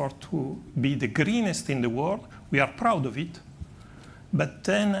of effort to be the greenest in the world? We are proud of it. But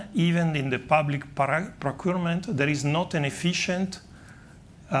then even in the public procurement, there is not an efficient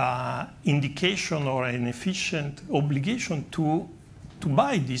indication or an efficient obligation to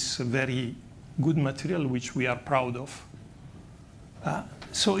buy this very good material which we are proud of.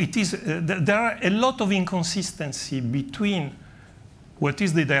 So it is, there are a lot of inconsistency between what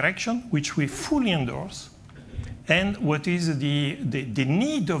is the direction, which we fully endorse, and what is the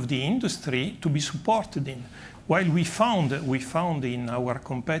need of the industry to be supported in. While we found in our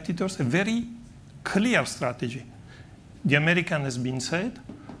competitors a very clear strategy. The American has been said,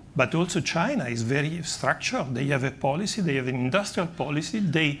 but also China is very structured. They have a policy, they have an industrial policy,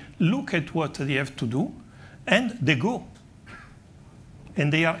 they look at what they have to do, and they go.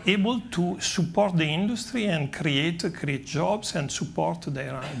 And they are able to support the industry and create jobs and support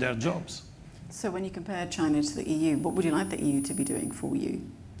their jobs. So when you compare China to the EU, what would you like the EU to be doing for you?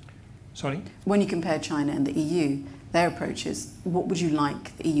 Sorry? When you compare China and the EU, their approaches, what would you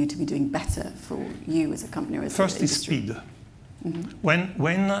like the EU to be doing better for you as a company or as an industry? First is speed.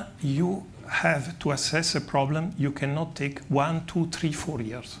 When you have to assess a problem, you cannot take 1, 2, 3, 4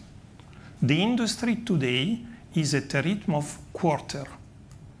 years. The industry today is at a rhythm of quarter.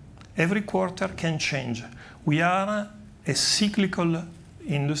 Every quarter can change. We are a cyclical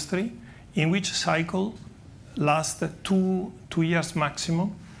industry in which cycle lasts 2 years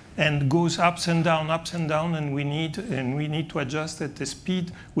maximum and goes ups and down, and we need to adjust at a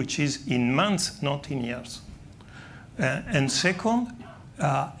speed which is in months, not in years. And second,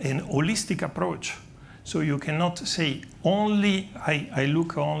 an holistic approach. So you cannot say only, I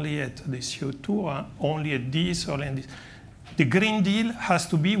look only at the CO2, or only at this or at this. The Green Deal has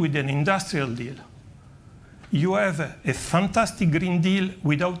to be with an industrial deal. You have a fantastic Green Deal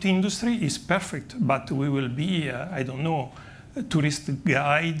without industry is perfect, but we will be, I don't know, tourist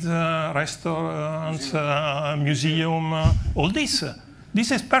guide, restaurants, museum, all this.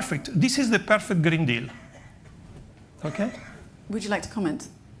 This is perfect. This is the perfect Green Deal. Okay? Would you like to comment?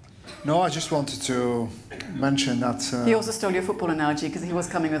 No, I just wanted to mention that... he also stole your football analogy because he was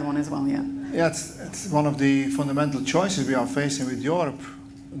coming with one as well, yeah. Yeah, it's one of the fundamental choices we are facing with Europe.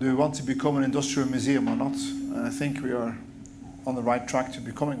 Do we want to become an industrial museum or not? And I think we are on the right track to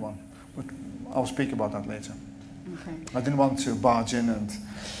becoming one. But I'll speak about that later. Okay. I didn't want to barge in and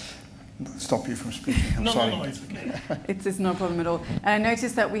stop you from speaking. I'm sorry. No, it's okay. It's no problem at all. And I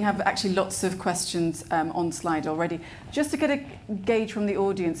noticed that we have actually lots of questions on slide already. Just to get a gauge from the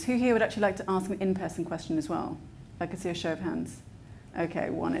audience, who here would actually like to ask an in-person question as well? I can see a show of hands. Okay,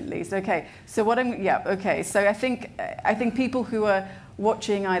 one at least. Okay, so so I think people who are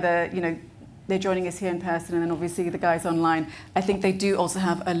watching either, they're joining us here in person and then obviously the guys online, I think they do also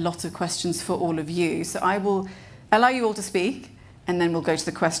have a lot of questions for all of you. So I will allow you all to speak and then we'll go to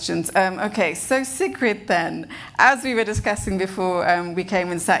the questions. Okay, so Sigrid then, as we were discussing before we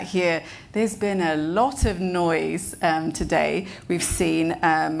came and sat here, there's been a lot of noise today we've seen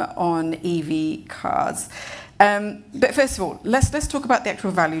on EV cars. But first of all, let's talk about the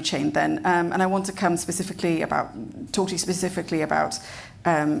actual value chain then, and I want to talk to you specifically about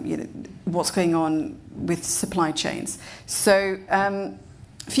what's going on with supply chains. So, a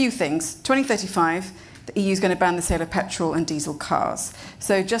few things. 2035, the EU is going to ban the sale of petrol and diesel cars.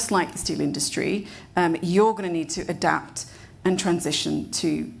 So, just like the steel industry, you're going to need to adapt and transition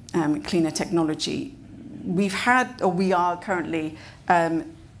to cleaner technology. We are currently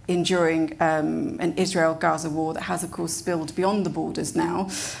enduring an Israel-Gaza war that has, of course, spilled beyond the borders now.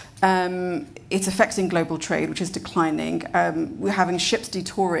 It's affecting global trade, which is declining. We're having ships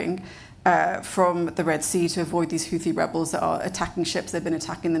detouring from the Red Sea to avoid these Houthi rebels that are attacking ships. They've been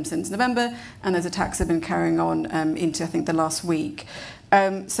attacking them since November, and those attacks have been carrying on into, I think, the last week.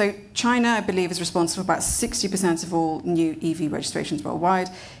 So China, I believe, is responsible for about 60% of all new EV registrations worldwide.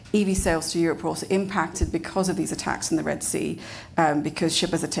 EV sales to Europe are also impacted because of these attacks in the Red Sea, because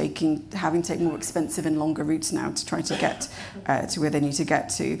shippers are having to take more expensive and longer routes now to try to get to where they need to get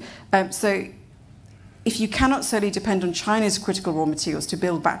to. So if you cannot solely depend on China's critical raw materials to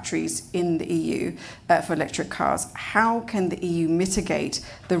build batteries in the EU for electric cars, how can the EU mitigate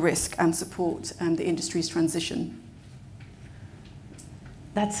the risk and support the industry's transition?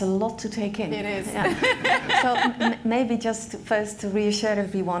 That's a lot to take in. It is. Yeah. So maybe just first to reassure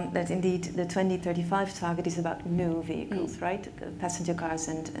everyone that indeed the 2035 target is about new vehicles, right? Passenger cars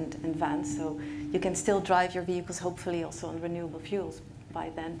and vans. So you can still drive your vehicles, hopefully also on renewable fuels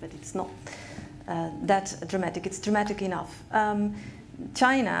by then, but it's not that dramatic. It's dramatic enough.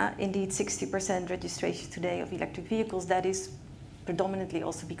 China, indeed, 60% registration today of electric vehicles. That is predominantly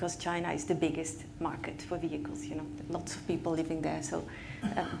also because China is the biggest market for vehicles. Lots of people living there, so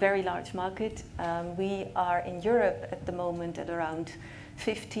a very large market. We are in Europe at the moment at around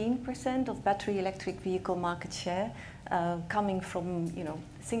 15% of battery electric vehicle market share, coming from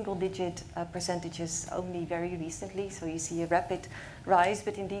single-digit percentages only very recently. So you see a rapid rise,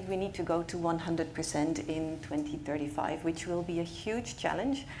 but indeed we need to go to 100% in 2035, which will be a huge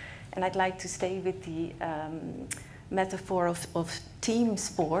challenge. And I'd like to stay with the metaphor of team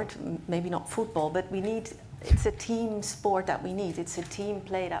sport, maybe not football, but it's a team sport that we need. It's a team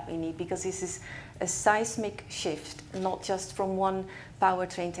play that we need, because this is a seismic shift, not just from one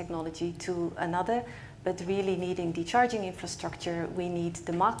powertrain technology to another, but really needing the charging infrastructure. We need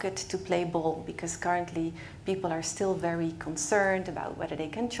the market to play ball, because currently people are still very concerned about whether they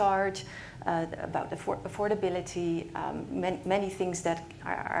can charge, about affordability, many things that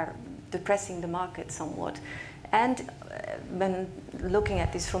are depressing the market somewhat. And when looking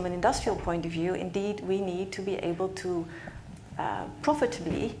at this from an industrial point of view, indeed, we need to be able to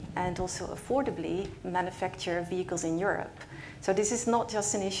profitably and also affordably manufacture vehicles in Europe. So this is not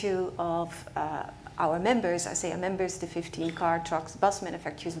just an issue of our members, I say our members, the 15 car, trucks, bus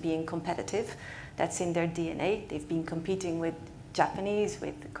manufacturers being competitive. That's in their DNA. They've been competing with Japanese,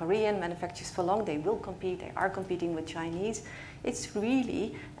 with Korean manufacturers for long. They will compete, they are competing with Chinese. It's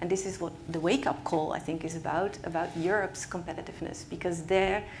really, and this is what the wake-up call I think is about Europe's competitiveness, because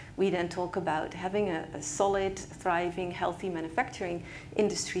there we then talk about having a solid, thriving, healthy manufacturing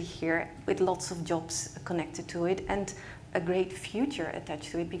industry here with lots of jobs connected to it and a great future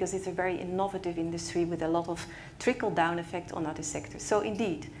attached to it, because it's a very innovative industry with a lot of trickle-down effect on other sectors. So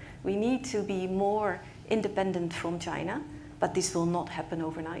indeed, we need to be more independent from China, but this will not happen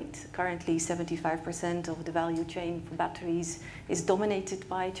overnight. Currently, 75% of the value chain for batteries is dominated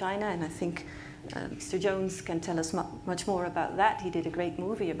by China, and I think Mr. Jones can tell us much more about that. He did a great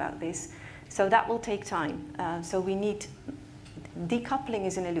movie about this. So that will take time. So we need, decoupling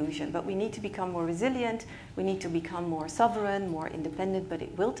is an illusion, but we need to become more resilient, we need to become more sovereign, more independent, but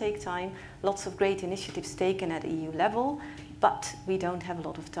it will take time. Lots of great initiatives taken at EU level, but we don't have a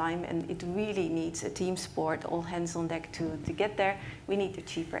lot of time, and it really needs a team sport, all hands on deck to get there. We need the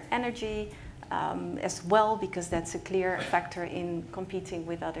cheaper energy as well, because that's a clear factor in competing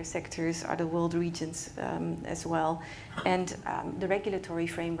with other sectors, other world regions as well. And the regulatory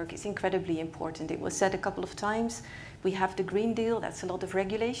framework is incredibly important. It was said a couple of times. We have the Green Deal, that's a lot of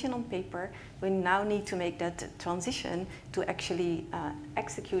regulation on paper. We now need to make that transition to actually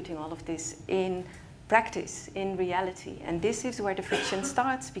executing all of this in practice, in reality. And this is where the friction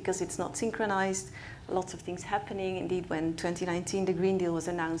starts, because it's not synchronized, lots of things happening. Indeed, when 2019 the Green Deal was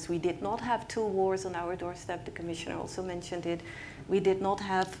announced, we did not have two wars on our doorstep. The Commissioner also mentioned it. We did not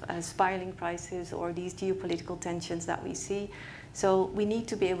have spiraling prices or these geopolitical tensions that we see. So we need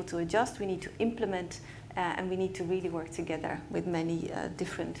to be able to adjust, we need to implement, and we need to really work together with many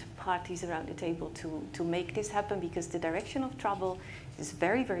different parties around the table to make this happen, because the direction of travel is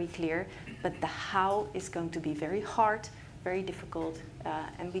very, very clear, but the how is going to be very hard, very difficult,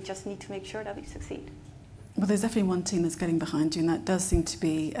 and we just need to make sure that we succeed. Well, there's definitely one team that's getting behind you, and that does seem to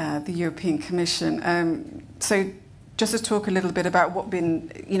be the European Commission. So just to talk a little bit about what we've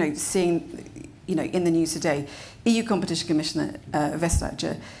been seeing in the news today, EU Competition Commissioner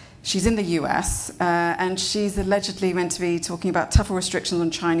Vestager, she's in the US, and she's allegedly meant to be talking about tougher restrictions on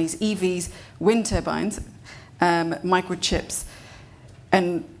Chinese EVs, wind turbines, microchips,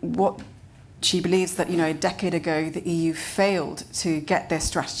 and what she believes that a decade ago the EU failed to get their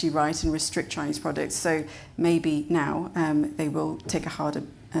strategy right and restrict Chinese products. So maybe now they will take a harder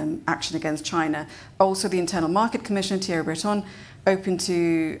action against China. Also, the Internal Market Commissioner Thierry Breton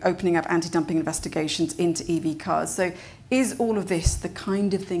opening up anti-dumping investigations into EV cars. So is all of this the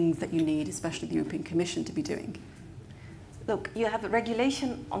kind of things that you need, especially the European Commission, to be doing? Look, you have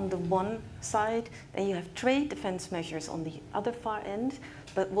regulation on the one side, and you have trade defense measures on the other far end.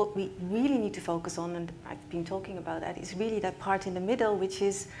 But what we really need to focus on, and I've been talking about that, is really that part in the middle, which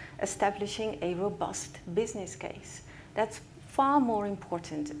is establishing a robust business case. That's far more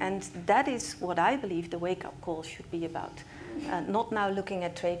important, and that is what I believe the wake-up call should be about. Not now looking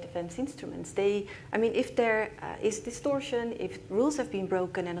at trade defense instruments. If there is distortion, if rules have been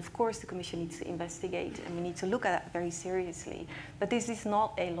broken, and of course the Commission needs to investigate, and we need to look at that very seriously. But this is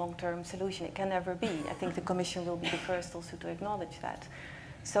not a long-term solution. It can never be. I think the Commission will be the first also to acknowledge that.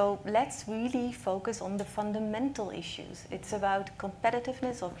 So let's really focus on the fundamental issues. It's about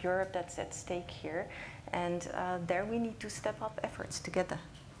competitiveness of Europe that's at stake here, and there we need to step up efforts together.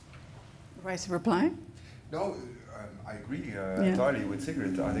 Right to reply? No, I agree entirely with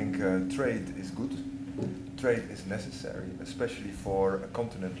Sigrid. I think trade is good. Trade is necessary, especially for a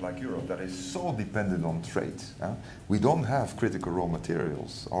continent like Europe that is so dependent on trade. We don't have critical raw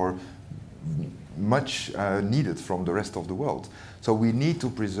materials or much needed from the rest of the world. So we need to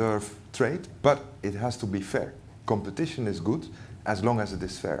preserve trade, but it has to be fair. Competition is good as long as it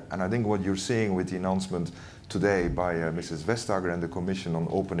is fair. And I think what you're seeing with the announcement today by Mrs. Vestager and the Commission on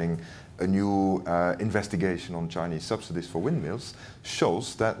opening a new investigation on Chinese subsidies for windmills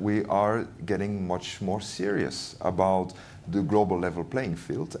shows that we are getting much more serious about the global level playing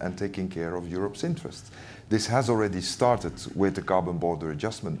field and taking care of Europe's interests. This has already started with the carbon border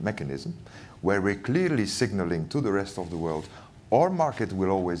adjustment mechanism, where we're clearly signaling to the rest of the world, our market will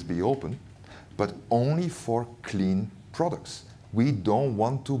always be open, but only for clean products. We don't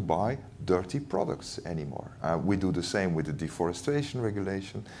want to buy dirty products anymore. We do the same with the deforestation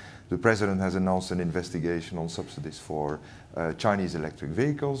regulation. The President has announced an investigation on subsidies for Chinese electric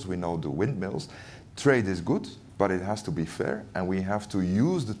vehicles. We know the windmills. Trade is good, but it has to be fair, and we have to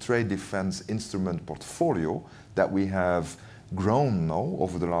use the trade defense instrument portfolio that we have grown now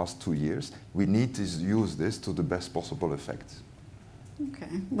over the last 2 years. We need to use this to the best possible effect.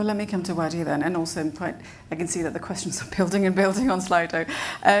 Okay, well, let me come to Wadi then, and also I can see that the questions are building and building on Slido.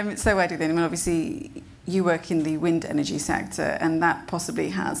 So Wadi then, I mean, obviously you work in the wind energy sector, and that possibly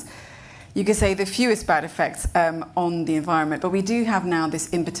has, you could say, the fewest bad effects on the environment. But we do have now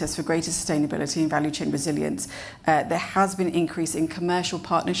this impetus for greater sustainability and value chain resilience. There has been an increase in commercial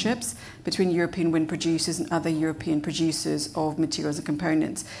partnerships between European wind producers and other European producers of materials and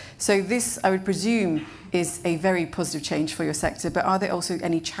components. So this, I would presume, is a very positive change for your sector. But are there also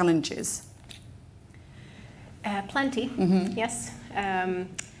any challenges? Plenty, yes.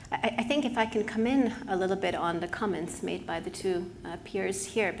 I think if I can come in a little bit on the comments made by the two peers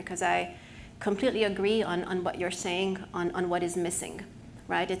here, because I completely agree on what you're saying on what is missing,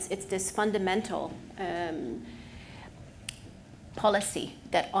 right? It's this fundamental policy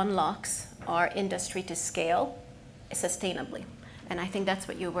that unlocks our industry to scale sustainably. And I think that's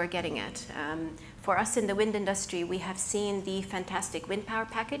what you were getting at. For us in the wind industry, we have seen the fantastic wind power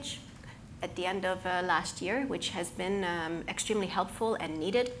package at the end of last year, which has been extremely helpful and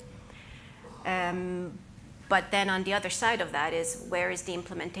needed. But then on the other side of that is, where is the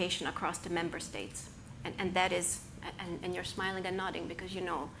implementation across the member states? And that is, and you're smiling and nodding because you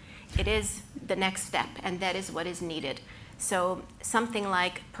know, it is the next step, and that is what is needed. So something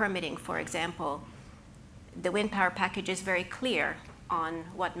like permitting, for example, the wind power package is very clear on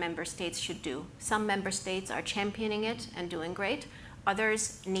what member states should do. Some member states are championing it and doing great.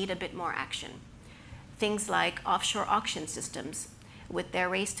 Others need a bit more action. Things like offshore auction systems with their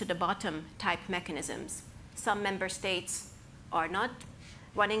race to the bottom type mechanisms. Some member states are not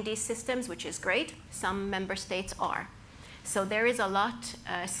running these systems, which is great. Some member states are. So there is a lot,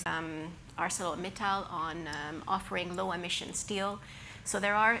 ArcelorMittal on offering low emission steel. So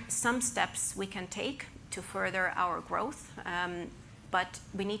there are some steps we can take to further our growth. But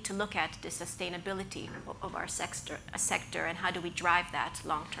we need to look at the sustainability of our sector and how do we drive that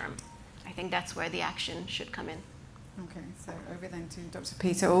long term. I think that's where the action should come in. Okay, so over then to Dr.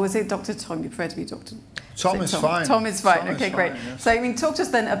 Peter, or was it Dr. Tom? You prefer to be Dr. Tom is fine. Tom is fine. Tom okay, is great. Fine, yes. So I mean, talk to us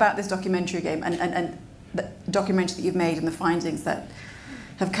then about this documentary game and the documentary that you've made and the findings that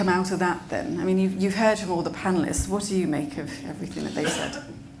have come out of that. Then, I mean, you've heard from all the panelists. What do you make of everything that they've said?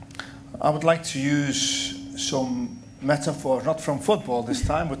 I would like to use some metaphor, not from football this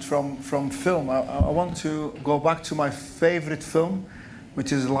time, but from film. I want to go back to my favorite film,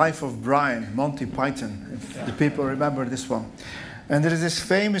 which is Life of Brian, Monty Python, if the people remember this one. And there is this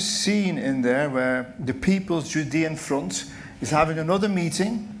famous scene in there where the People's Judean Front is having another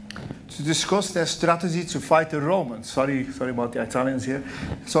meeting to discuss their strategy to fight the Romans. Sorry about the Italians here.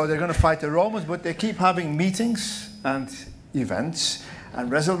 So they're going to fight the Romans, but they keep having meetings and events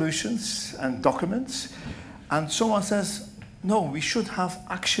and resolutions and documents. And someone says, no, we should have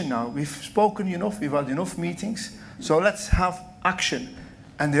action now. We've spoken enough, we've had enough meetings, so let's have action.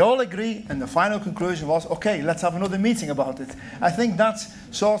 And they all agree, and the final conclusion was, okay, let's have another meeting about it. I think that's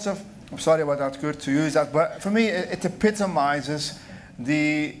sort of, I'm sorry about that, Kurt, to use that, but for me, it epitomizes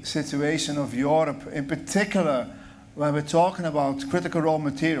the situation of Europe, in particular, when we're talking about critical raw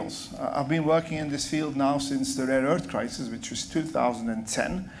materials. I've been working in this field now since the rare earth crisis, which was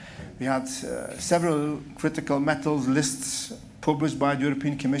 2010. We had several critical metals lists published by the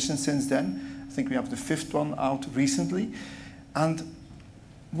European Commission since then. I think we have the 5th one out recently. And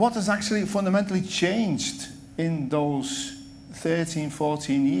what has actually fundamentally changed in those 13,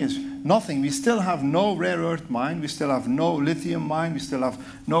 14 years? Nothing. We still have no rare earth mine. We still have no lithium mine. We still have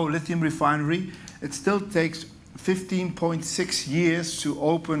no lithium refinery. It still takes 15.6 years to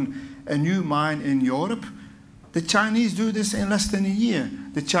open a new mine in Europe. The Chinese do this in less than a year.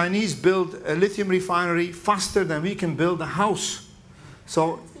 The Chinese build a lithium refinery faster than we can build a house.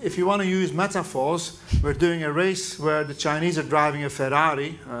 So if you want to use metaphors, we're doing a race where the Chinese are driving a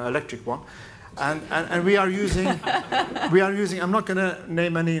Ferrari, electric one, and we are using, I'm not going to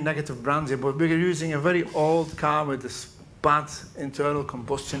name any negative brands here, but we're using a very old car with this bad internal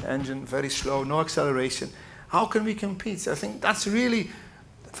combustion engine, very slow, no acceleration. How can we compete? I think that's really,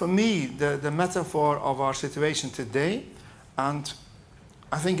 for me, the metaphor of our situation today. And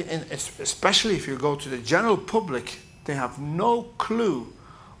I think especially if you go to the general public, they have no clue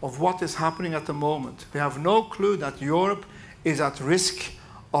of what is happening at the moment. They have no clue that Europe is at risk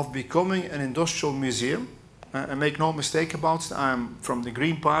of becoming an industrial museum. And make no mistake about it, I am from the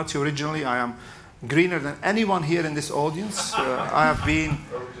Green Party originally. I am greener than anyone here in this audience. I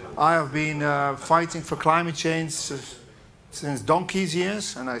have been fighting for climate change since donkey's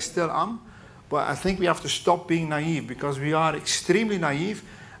years, and I still am. But I think we have to stop being naive, because we are extremely naive.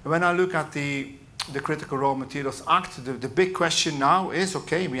 When I look at the Critical Raw Materials Act, the big question now is,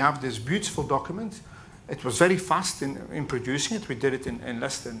 okay, we have this beautiful document. It was very fast in producing it. We did it in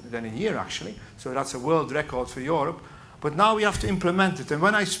less than a year, actually. So that's a world record for Europe. But now we have to implement it. And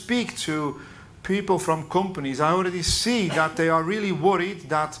when I speak to people from companies, I already see that they are really worried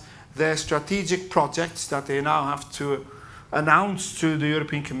that their strategic projects that they now have to announce to the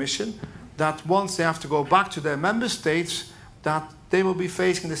European Commission, that once they have to go back to their member states, that they will be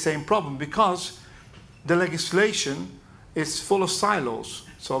facing the same problem, because the legislation is full of silos.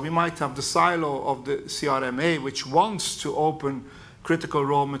 So we might have the silo of the CRMA, which wants to open critical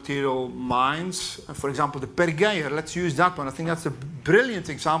raw material mines. For example, the Pergeir, let's use that one. I think that's a brilliant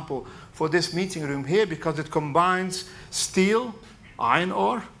example for this meeting room here, because it combines steel, iron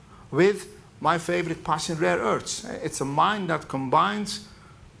ore, with my favorite passion, rare earths. It's a mine that combines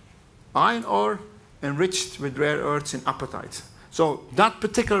iron ore enriched with rare earths in apatite. So that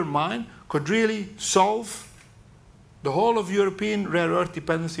particular mine could really solve the whole of European rare earth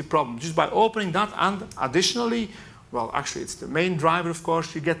dependency problem just by opening that. And additionally, well, actually it's the main driver, of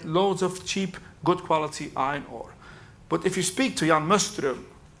course, you get loads of cheap, good quality iron ore. But if you speak to Jan Muström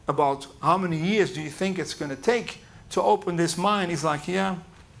about how many years do you think it's going to take to open this mine, he's like, yeah,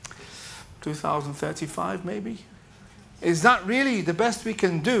 2035 maybe. Is that really the best we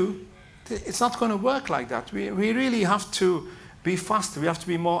can do? It's not going to work like that. We really have to be faster. We have to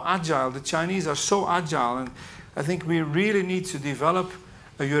be more agile. The Chinese are so agile, and I think we really need to develop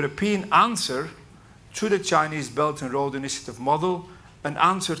a European answer to the Chinese Belt and Road Initiative model, an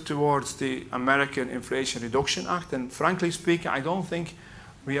answer towards the American Inflation Reduction Act. And frankly speaking, I don't think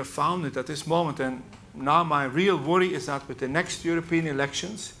we have found it at this moment. And now my real worry is that with the next European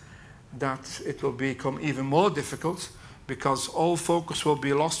elections, that it will become even more difficult, because all focus will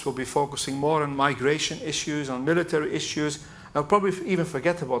be lost. We'll be focusing more on migration issues, on military issues. I'll probably even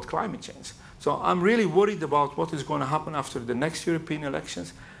forget about climate change. So I'm really worried about what is going to happen after the next European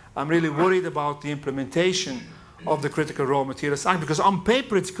elections. I'm really worried about the implementation of the Critical Raw Materials Act, because on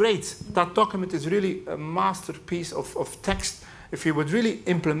paper it's great. That document is really a masterpiece of text. If we would really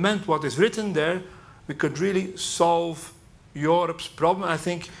implement what is written there, we could really solve Europe's problem. I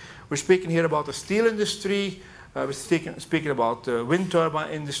think we're speaking here about the steel industry, we're speaking about the wind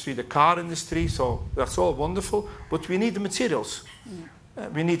turbine industry, the car industry, so that's all wonderful, but we need the materials.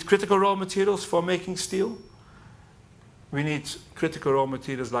 We need critical raw materials for making steel. We need critical raw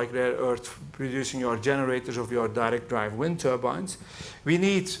materials like rare earth, producing your generators of your direct drive wind turbines. We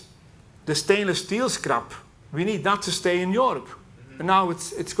need the stainless steel scrap. We need that to stay in Europe. And now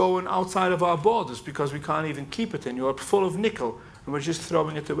it's going outside of our borders, because we can't even keep it in Europe, full of nickel, and we're just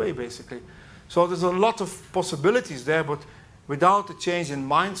throwing it away, basically. So there's a lot of possibilities there, but without a change in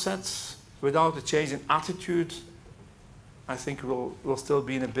mindsets, without a change in attitude, I think we'll still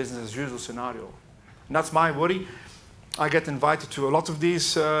be in a business as usual scenario. And that's my worry. I get invited to a lot of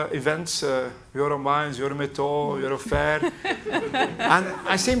these events, Euromines, Eurometaux, EUROFER, and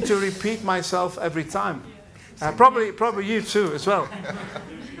I seem to repeat myself every time. Probably you too as well.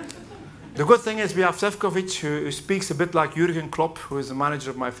 The good thing is we have Šefčovič, who speaks a bit like Jürgen Klopp, who is the manager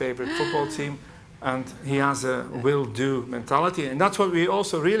of my favorite football team, and he has a will-do mentality. And that's what we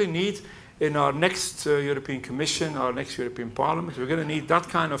also really need in our next European Commission, our next European Parliament. We're going to need that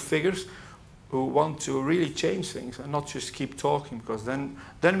kind of figures who want to really change things and not just keep talking, because then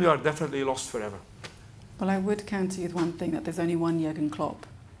we are definitely lost forever. Well, I would counter you with one thing, that there's only one Jürgen Klopp.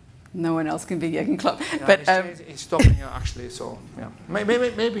 No one else can be Jürgen Klopp. Yeah, but he's stopping actually, so yeah.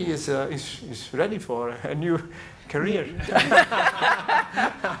 Maybe he's ready for a new career.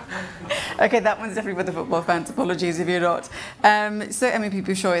 Okay, that one's definitely for the football fans. Apologies if you're not. So, MEP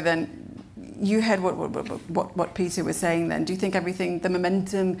Bushoi, then, you heard what Peter was saying then. Do you think everything, the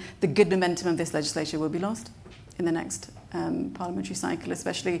momentum, the good momentum of this legislation will be lost in the next parliamentary cycle,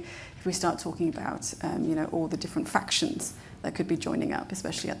 especially if we start talking about all the different factions that could be joining up,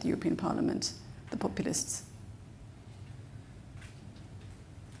 especially at the European Parliament, the populists?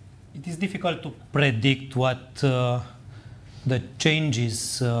 It is difficult to predict what the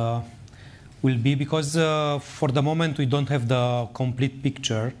changes will be, because for the moment we don't have the complete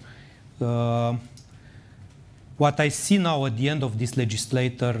picture. What I see now at the end of this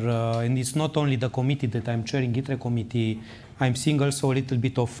legislature, and it's not only the committee that I'm chairing, ITRE committee, I'm seeing also a little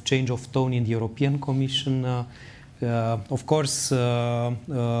bit of change of tone in the European Commission. Of course,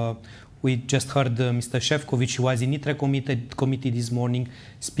 we just heard Mr. Šefčovič, who was in ITRE committee this morning,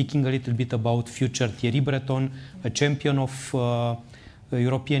 speaking a little bit about future. Thierry Breton, a champion of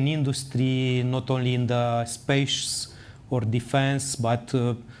European industry, not only in the space or defense, but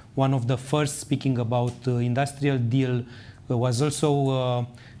one of the first speaking about industrial deal, was also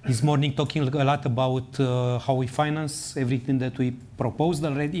this morning talking a lot about how we finance everything that we proposed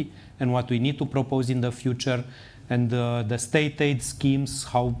already and what we need to propose in the future, and the state aid schemes,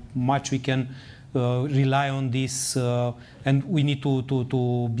 how much we can rely on this, and we need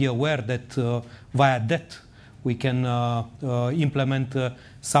to be aware that via debt we can implement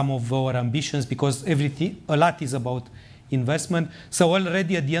some of our ambitions, because a lot is about investment. So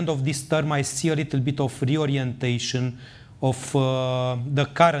already at the end of this term, I see a little bit of reorientation of the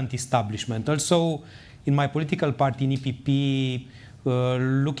current establishment. Also, in my political party, in EPP,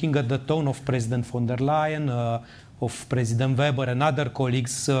 looking at the tone of President von der Leyen, of President Weber and other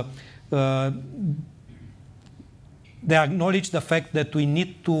colleagues, they acknowledge the fact that we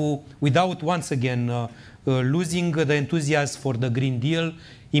need to, without once again losing the enthusiasm for the Green Deal,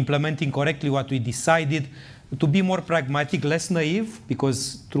 implementing correctly what we decided, to be more pragmatic, less naive,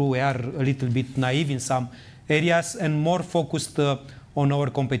 because true, we are a little bit naive in some areas, and more focused on our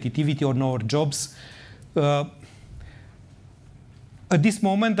competitivity, on our jobs. At this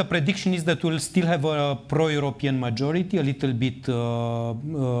moment, the prediction is that we'll still have a pro-European majority, a little bit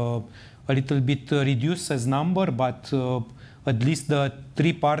reduced as number, but at least the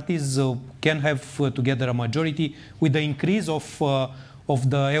three parties can have together a majority, with the increase of the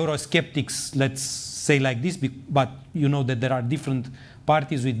Eurosceptics, let's say like this, but you know that there are different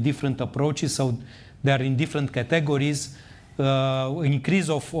parties with different approaches, so they are in different categories. Increase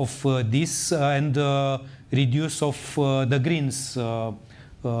of this and reduce of the Greens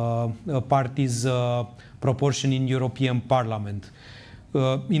party's proportion in European Parliament.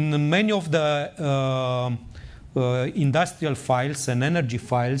 In many of the industrial files and energy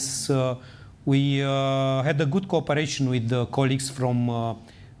files, we had a good cooperation with the colleagues from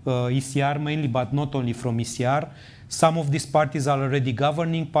ECR mainly, but not only from ECR. Some of these parties are already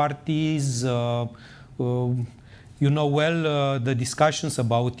governing parties. You know well the discussions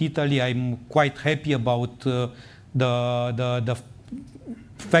about Italy. I'm quite happy about the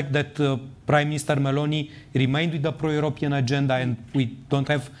fact that Prime Minister Meloni remained with the pro-European agenda, and we don't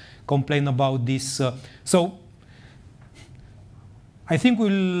have complaint about this. So I think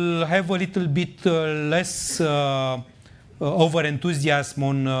we'll have a little bit less over-enthusiasm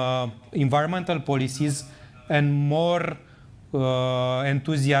on environmental policies and more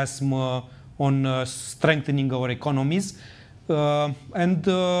enthusiasm on strengthening our economies. And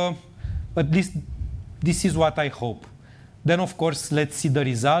at least this is what I hope. Then, of course, let's see the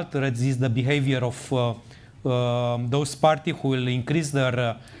result. Let's see the behavior of those parties who will increase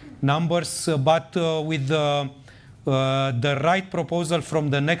their numbers, but with the right proposal from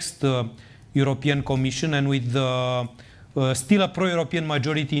the next European Commission, and with still a pro-European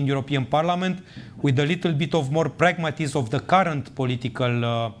majority in European Parliament, with a little bit of more pragmatism of the current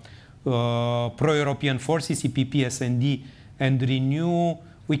political pro-European forces, EPP, SD, and Renew,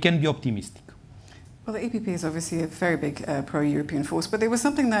 we can be optimistic. Well, the EPP is obviously a very big pro-European force, but there was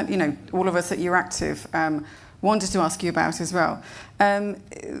something that, you know, all of us at Euractiv wanted to ask you about as well.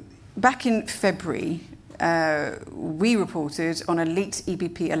 Back in February, we reported on a leaked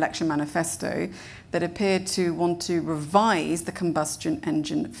EPP election manifesto that appeared to want to revise the combustion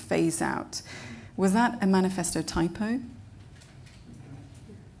engine phase-out. Was that a manifesto typo?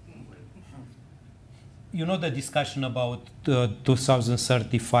 You know the discussion about the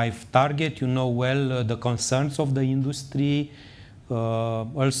 2035 target. You know well the concerns of the industry.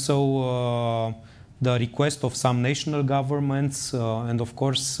 Also the request of some national governments. And of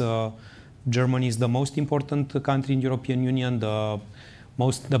course, Germany is the most important country in the European Union,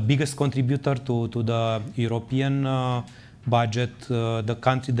 the biggest contributor to the European budget, the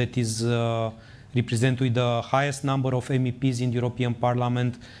country that is represented with the highest number of MEPs in the European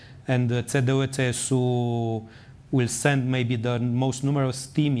Parliament. And CDU-CSU will send maybe the most numerous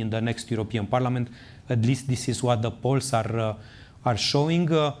team in the next European Parliament. At least this is what the polls are showing.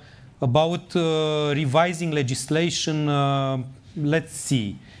 About revising legislation, let's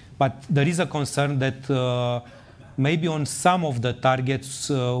see. But there is a concern that maybe on some of the targets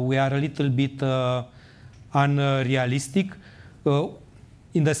we are a little bit unrealistic.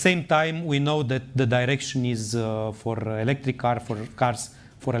 In the same time, we know that the direction is for electric cars,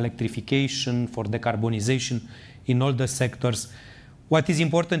 for electrification, for decarbonization in all the sectors. What is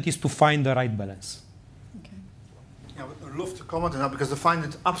important is to find the right balance. Okay. Yeah, I'd love to comment on that, because I find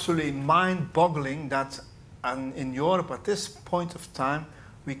it absolutely mind-boggling that in Europe at this point of time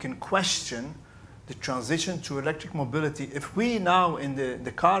we can question the transition to electric mobility. If we now in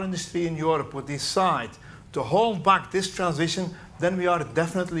the car industry in Europe would decide to hold back this transition, then we are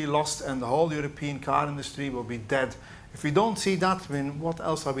definitely lost, and the whole European car industry will be dead If we don't see that, then what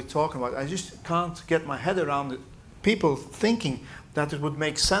else are we talking about? I just can't get my head around it. People thinking that it would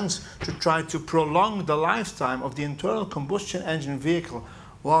make sense to try to prolong the lifetime of the internal combustion engine vehicle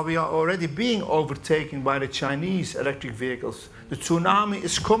while we are already being overtaken by the Chinese electric vehicles. The tsunami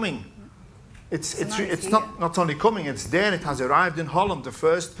is coming. It's not only coming, it's there. It has arrived in Holland. The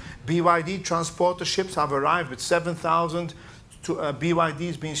first BYD transporter ships have arrived with 7,000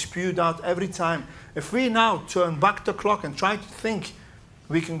 BYDs being spewed out every time. If we now turn back the clock and try to think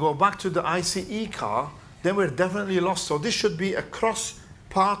we can go back to the ICE car, then we're definitely lost. So this should be a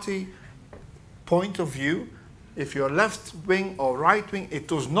cross-party point of view. If you're left-wing or right-wing, it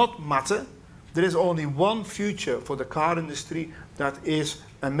does not matter. There is only one future for the car industry, that is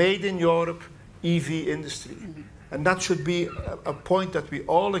a made-in-Europe EV industry. Mm-hmm. And that should be a point that we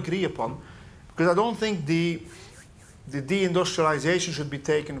all agree upon, because I don't think the deindustrialization should be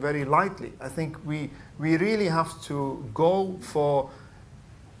taken very lightly. I think we really have to go for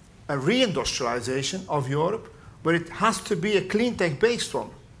a reindustrialization of Europe, but it has to be a clean tech based one.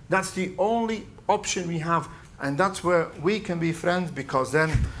 That's the only option we have, and that's where we can be friends, because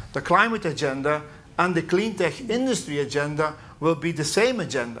then the climate agenda and the clean tech industry agenda will be the same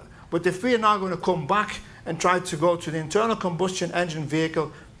agenda. But if we are now going to come back and try to go to the internal combustion engine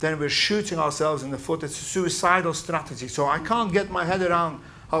vehicle, then we're shooting ourselves in the foot. It's a suicidal strategy. So I can't get my head around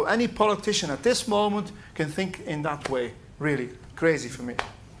how any politician at this moment can think in that way. Really crazy for me.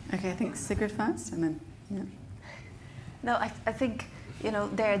 Okay, I think Sigrid first, and then, yeah. No, I think, you know,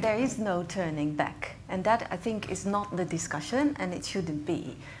 there is no turning back. And that, I think, is not the discussion, and it shouldn't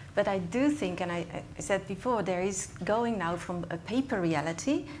be. But I do think, and I said before, there is going now from a paper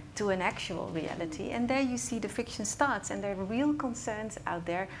reality to an actual reality. And there you see the friction starts, and there are real concerns out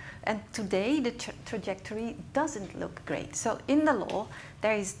there. And today, the trajectory doesn't look great. So in the law,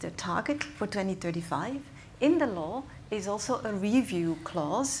 there is the target for 2035. In the law is also a review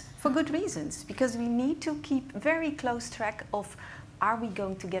clause for good reasons, because we need to keep very close track of, are we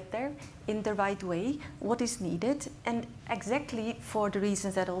going to get there in the right way? What is needed? And exactly for the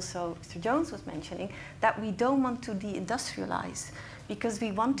reasons that also Mr. Jones was mentioning, that we don't want to deindustrialize, because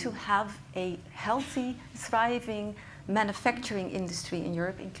we want to have a healthy, thriving manufacturing industry in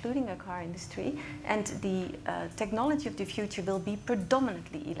Europe, including a car industry. And the technology of the future will be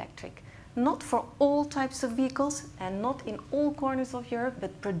predominantly electric. Not for all types of vehicles and not in all corners of Europe,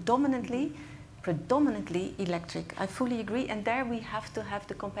 but predominantly electric. I fully agree, and there we have to have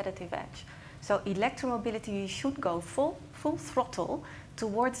the competitive edge. So electromobility, we should go full throttle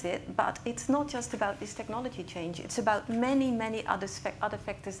towards it, but it's not just about this technology change. It's about many other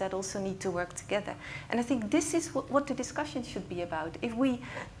factors that also need to work together. And I think this is what the discussion should be about. If we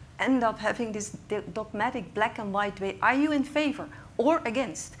end up having this dogmatic black and white way, are you in favor or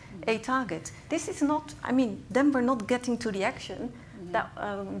against a target? This is not, I mean, then we're not getting to the action that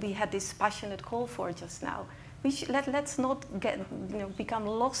we had this passionate call for just now. Let's not become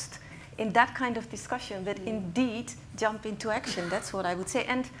lost in that kind of discussion, but indeed jump into action. That's what I would say.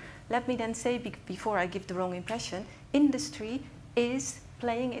 And let me then say, before I give the wrong impression, industry is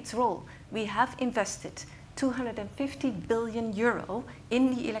playing its role. We have invested 250 billion euro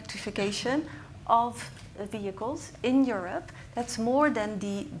in the electrification of vehicles in Europe. That's more than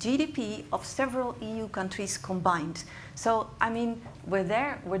the GDP of several EU countries combined. So, I mean, we're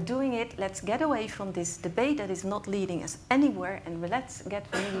there, we're doing it. Let's get away from this debate that is not leading us anywhere, and let's get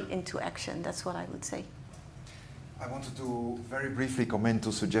really into action. That's what I would say. I wanted to very briefly comment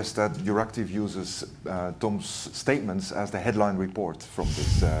to suggest that Euractiv uses Tom's statements as the headline report from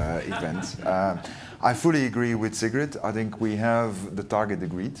this event. I fully agree with Sigrid. I think we have the target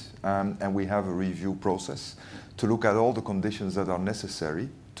agreed, and we have a review process to look at all the conditions that are necessary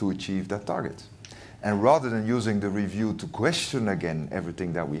to achieve that target. And rather than using the review to question again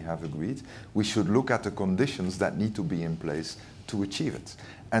everything that we have agreed, we should look at the conditions that need to be in place to achieve it.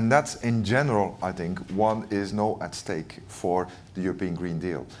 And that's, in general, I think, what is now at stake for the European Green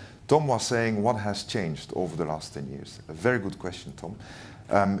Deal. Tom was saying, what has changed over the last 10 years? A very good question, Tom.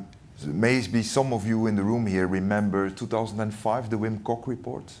 Maybe some of you in the room here remember 2005, the Wim Kok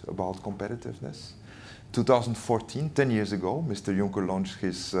report about competitiveness. 2014, 10 years ago, Mr. Juncker launched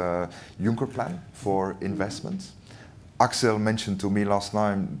his Juncker plan for investment. Axel mentioned to me last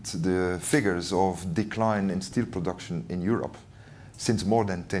night the figures of decline in steel production in Europe since more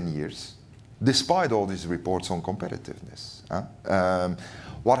than 10 years, despite all these reports on competitiveness.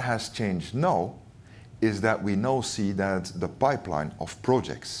 What has changed now is that we now see that the pipeline of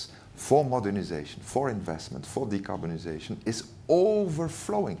projects for modernization, for investment, for decarbonization is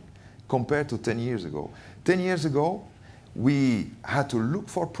overflowing compared to 10 years ago. 10 years ago, we had to look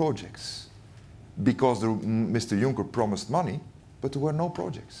for projects because Mr. Juncker promised money, but there were no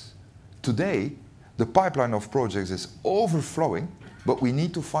projects. Today, the pipeline of projects is overflowing, but we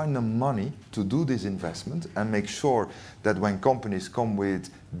need to find the money to do this investment and make sure that when companies come with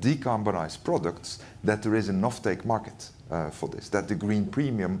decarbonized products, that there is an off-take market for this, that the green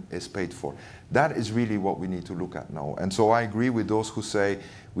premium is paid for. That is really what we need to look at now. And so I agree with those who say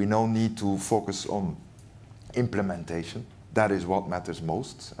we now need to focus on implementation. That is what matters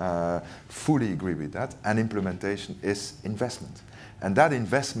most. Fully agree with that. And implementation is investment. And that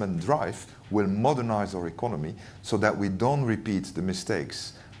investment drive will modernize our economy so that we don't repeat the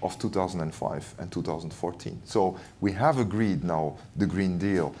mistakes of 2005 and 2014. So we have agreed now the Green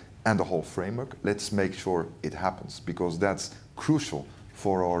Deal and the whole framework. Let's make sure it happens, because that's crucial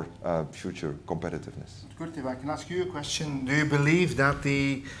for our future competitiveness. Kurt, if I can ask you a question. Do you believe that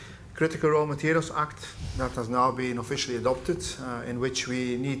the Critical Raw Materials Act that has now been officially adopted, in which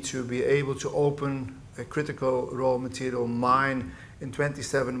we need to be able to open a critical raw material mine in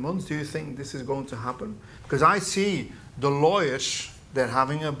 27 months, do you think this is going to happen? Because I see the lawyers, they're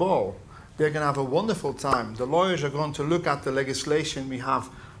having a ball. They're going to have a wonderful time. The lawyers are going to look at the legislation we have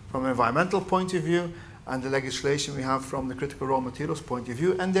from an environmental point of view and the legislation we have from the critical raw materials point of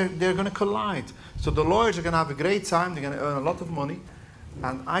view, and they're going to collide. So the lawyers are going to have a great time, they're going to earn a lot of money,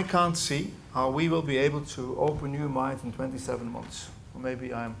 and I can't see how we will be able to open new mines in 27 months. Or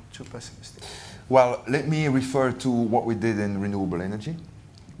maybe I'm too pessimistic. Well, let me refer to what we did in renewable energy,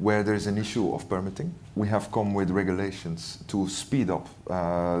 where there is an issue of permitting. We have come with regulations to speed up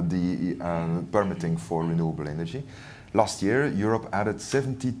the permitting for renewable energy. Last year, Europe added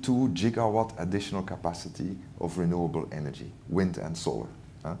 72 gigawatt additional capacity of renewable energy, wind and solar.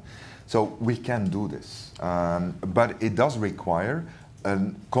 So we can do this, but it does require a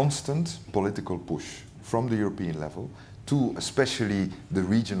constant political push from the European level to especially the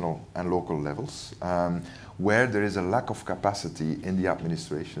regional and local levels, where there is a lack of capacity in the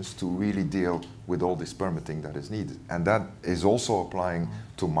administrations to really deal with all this permitting that is needed. And that is also applying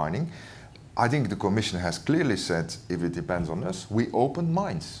to mining. I think the Commission has clearly said, if it depends on us, we open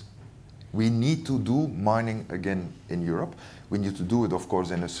mines. We need to do mining again in Europe. We need to do it, of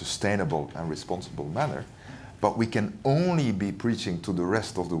course, in a sustainable and responsible manner. But we can only be preaching to the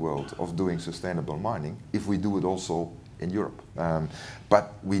rest of the world of doing sustainable mining if we do it also in Europe.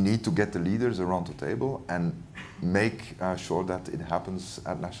 But we need to get the leaders around the table and make sure that it happens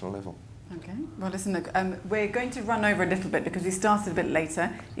at national level. Okay, well listen, look, we're going to run over a little bit because we started a bit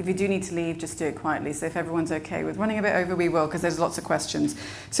later. If you do need to leave, just do it quietly. So if everyone's okay with running a bit over, we will, because there's lots of questions.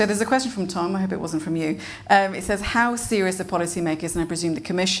 So there's a question from Tom, I hope it wasn't from you. It says, how serious are policymakers, and I presume the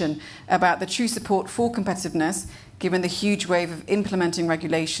Commission, about the true support for competitiveness, given the huge wave of implementing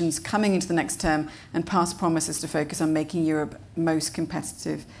regulations coming into the next term and past promises to focus on making Europe most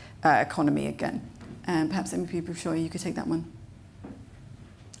competitive economy again? Perhaps MEP Bouchoy, you could take that one.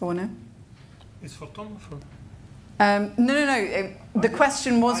 Or no? It's for Tom? No. The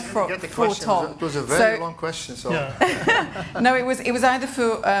question was for Tom. It was a very long question. So. Yeah. No, it was either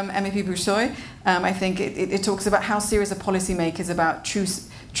for MEP Bouchoy. I think it talks about how serious are policymakers about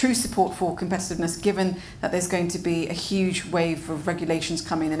true support for competitiveness, given that there's going to be a huge wave of regulations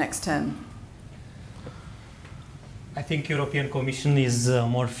coming in the next term. I think European Commission is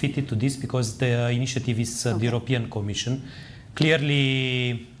more fitted to this because the initiative is the European Commission.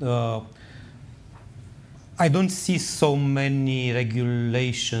 Clearly, I don't see so many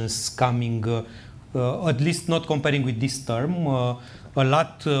regulations coming, at least not comparing with this term. A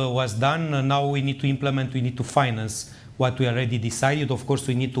lot was done. Now we need to implement, we need to finance what we already decided. Of course,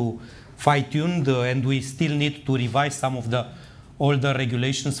 we need to fine-tune and we still need to revise some of the older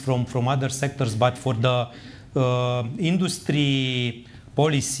regulations from other sectors. But for the industry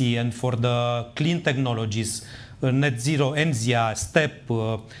policy and for the clean technologies, net zero, ENZIA, STEP,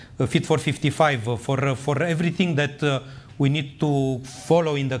 Fit for 55, for everything that we need to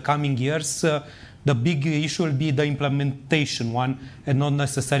follow in the coming years, the big issue will be the implementation one and not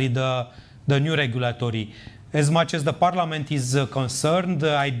necessarily the new regulatory. As much as the Parliament is concerned,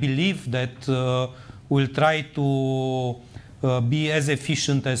 I believe that we'll try to be as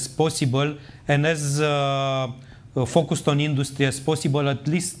efficient as possible and as focused on industry as possible, at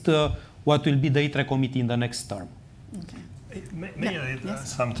least what will be the ITRE committee in the next term. Okay. May I add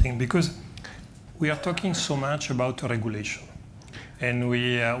something? Because we are talking so much about regulation. And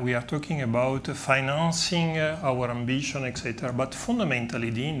we are talking about financing our ambition, etc. But fundamentally,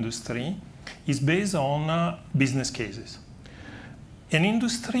 the industry is based on business cases. An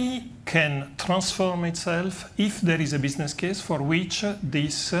industry can transform itself if there is a business case for which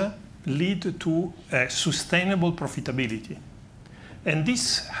this leads to sustainable profitability. And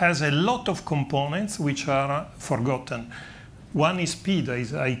this has a lot of components which are forgotten. One is speed.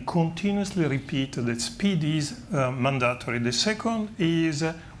 I continuously repeat that speed is mandatory. The second is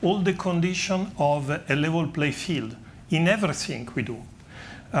all the condition of a level play field in everything we do.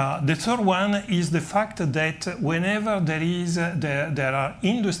 The third one is the fact that whenever there are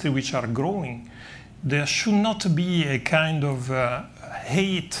industries which are growing, there should not be a kind of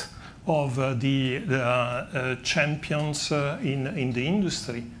hate of the champions in the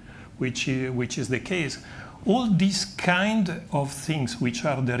industry, which is the case. All these kind of things, which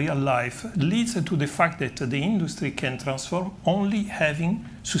are the real life, leads to the fact that the industry can transform only having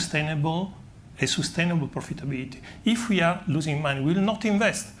sustainable profitability. If we are losing money, we will not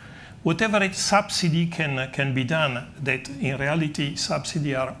invest. Whatever subsidy can be done, that in reality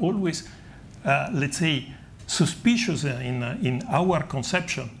subsidy are always, let's say, suspicious in our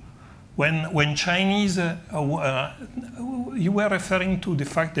conception. When Chinese, you were referring to the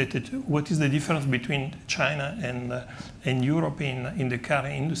fact that what is the difference between China and Europe in the car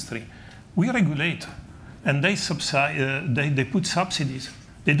industry? We regulate, and they put subsidies.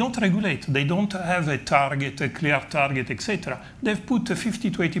 They don't regulate. They don't have a target, a clear target, etc. They've put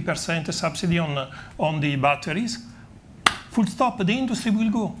 50 to 80% subsidy on the batteries. Full stop. The industry will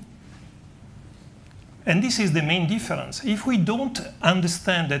go. And this is the main difference. If we don't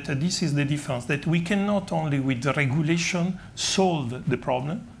understand that this is the difference, that we cannot only with the regulation solve the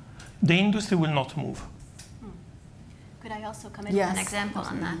problem, the industry will not move. Could I also come in with an example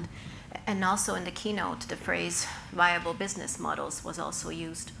on that? And also in the keynote, the phrase viable business models was also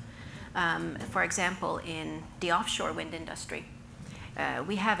used. For example, in the offshore wind industry,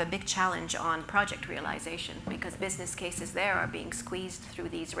 we have a big challenge on project realization because business cases there are being squeezed through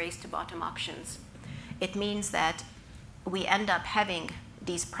these race-to-bottom auctions. It means that we end up having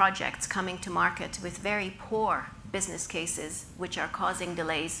these projects coming to market with very poor business cases, which are causing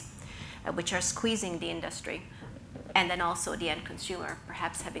delays, which are squeezing the industry, and then also the end consumer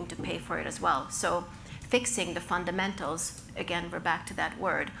perhaps having to pay for it as well. So fixing the fundamentals, again, we're back to that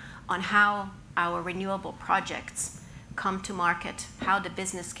word, on how our renewable projects come to market, how the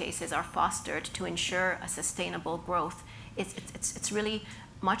business cases are fostered to ensure a sustainable growth. It's really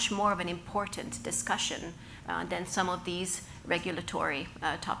much more of an important discussion than some of these regulatory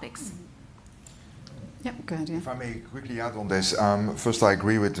topics. Yep, go ahead, yeah. If I may quickly add on this, first I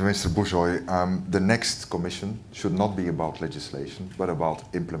agree with Mr. Bourgeois. The next Commission should not be about legislation, but about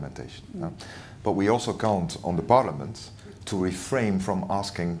implementation. But we also count on the Parliament to refrain from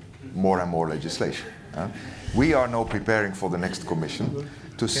asking more and more legislation. We are now preparing for the next Commission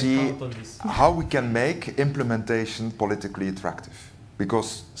to see how we can make implementation politically attractive.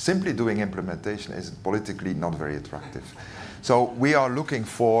 Because simply doing implementation is politically not very attractive. So we are looking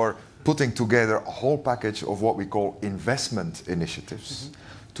for putting together a whole package of what we call investment initiatives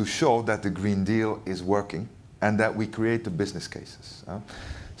to show that the Green Deal is working and that we create the business cases.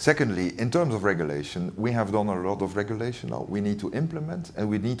 Secondly, in terms of regulation, we have done a lot of regulation now. We need to implement and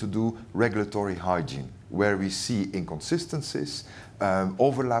we need to do regulatory hygiene where we see inconsistencies,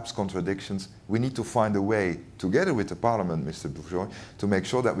 overlaps, contradictions. We need to find a way, together with the Parliament, Mr. Bourgeois, to make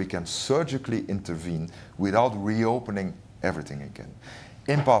sure that we can surgically intervene without reopening everything again.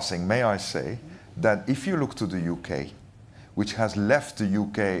 In passing, may I say that if you look to the UK, which has left the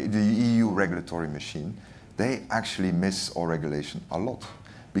EU regulatory machine, they actually miss our regulation a lot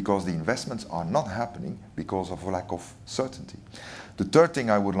because the investments are not happening because of a lack of certainty. The third thing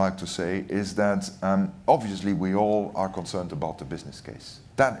I would like to say is that obviously we all are concerned about the business case.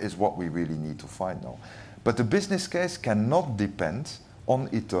 That is what we really need to find now. But the business case cannot depend on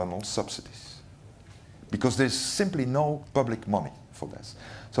eternal subsidies because there's simply no public money for this.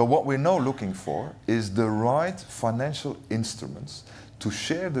 So what we're now looking for is the right financial instruments to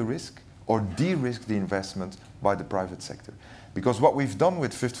share the risk or de-risk the investment by the private sector. Because what we've done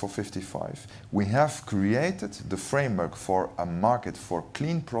with Fit for 55, we have created the framework for a market for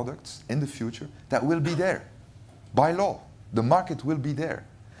clean products in the future that will be there. By law, the market will be there.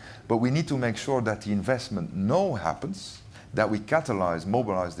 But we need to make sure that the investment now happens, that we catalyze,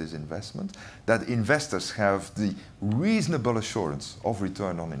 mobilize this investment, that investors have the reasonable assurance of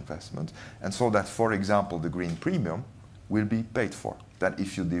return on investment, and so that, for example, the green premium will be paid for. That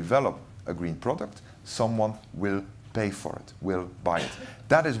if you develop a green product, someone will pay for it, will buy it.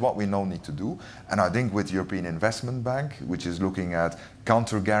 That is what we now need to do. And I think with the European Investment Bank, which is looking at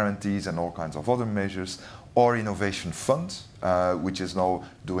counter guarantees and all kinds of other measures, Our innovation fund, which is now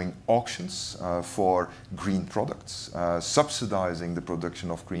doing auctions for green products, subsidizing the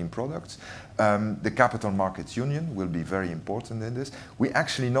production of green products. The Capital Markets Union will be very important in this. We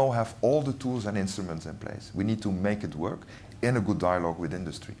actually now have all the tools and instruments in place. We need to make it work in a good dialogue with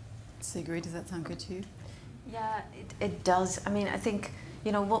industry. Sigrid, does that sound good to you? Yeah, it does. I mean, I think,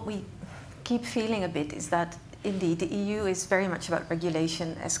 you know, what we keep feeling a bit is that indeed, the EU is very much about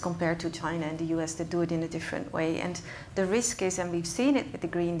regulation as compared to China and the US that do it in a different way. And the risk is, and we've seen it with the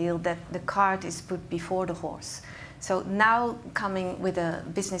Green Deal, that the cart is put before the horse. So now coming with a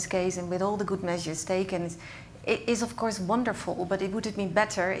business case and with all the good measures taken, it is of course wonderful, but it would have been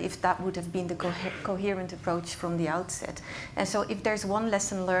better if that would have been the coherent approach from the outset. And so if there's one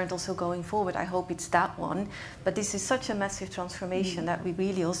lesson learned also going forward, I hope it's that one. But this is such a massive transformation that we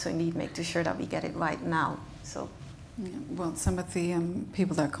really also need to make sure that we get it right now. So. Yeah, well, some of the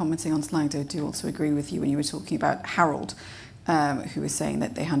people that are commenting on Slido do also agree with you when you were talking about Harold, who was saying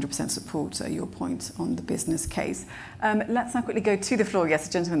that they 100% support your point on the business case. Let's now quickly go to the floor. Yes,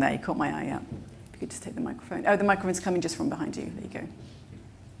 the gentleman there, you caught my eye, yeah. If you could just take the microphone. Oh, the microphone's coming just from behind you. There you go.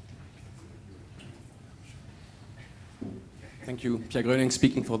 Thank you. Pierre Gröning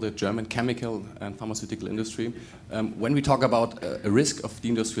speaking for the German chemical and pharmaceutical industry. When we talk about a risk of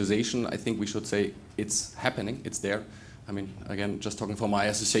deindustrialization, I think we should say it's happening, it's there. I mean, again, just talking for my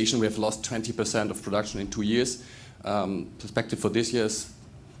association, we have lost 20% of production in 2 years. Perspective for this year is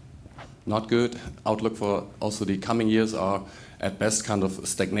not good. Outlook for also the coming years are at best kind of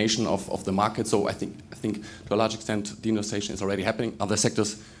stagnation of the market. So I think to a large extent deindustrialization is already happening. Other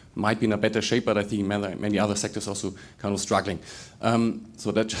sectors might be in a better shape, but I think many other sectors also kind of struggling.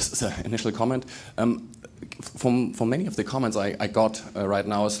 So that just is an initial comment. From many of the comments I got right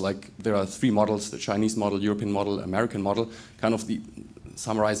now is like there are 3 models: the Chinese model, European model, American model. Kind of the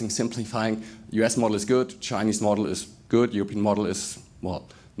summarizing, simplifying. US model is good, Chinese model is good, European model is, well,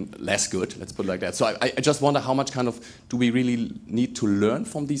 less good, let's put it like that. So I just wonder how much kind of do we really need to learn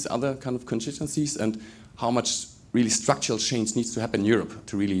from these other kind of constituencies, and how much really structural change needs to happen in Europe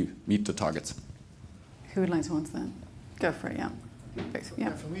to really meet the targets. Who would like to answer that? Go for it, yeah.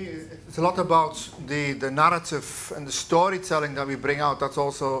 Yeah, for me, it's a lot about the narrative and the storytelling that we bring out. That's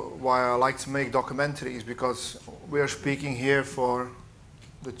also why I like to make documentaries, because we are speaking here for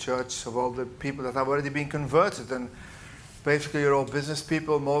the church of all the people that have already been converted. And basically you're all business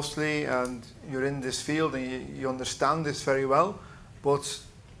people mostly, and you're in this field and you understand this very well. But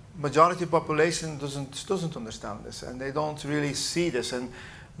majority population doesn't understand this, and they don't really see this, and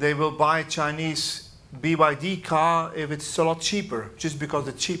they will buy Chinese BYD car if it's a lot cheaper, just because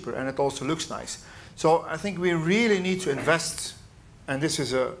it's cheaper and it also looks nice. So I think we really need to invest, and this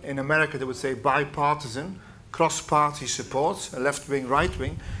is in America they would say bipartisan, cross-party support, a left-wing,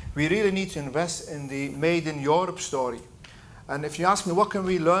 right-wing. We really need to invest in the Made in Europe story. And if you ask me what can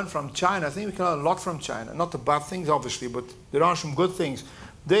we learn from China, I think we can learn a lot from China. Not the bad things obviously, but there are some good things.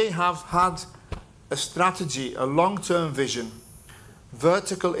 They have had a strategy, a long-term vision,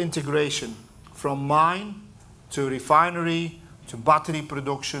 vertical integration, from mine to refinery to battery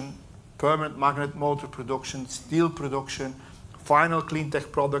production, permanent magnet motor production, steel production, final clean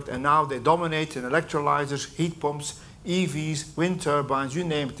tech product, and now they dominate in electrolyzers, heat pumps, EVs, wind turbines, you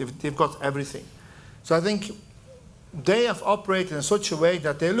name it, they've got everything. So I think they have operated in such a way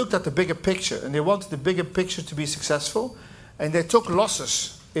that they looked at the bigger picture, and they wanted the bigger picture to be successful, and they took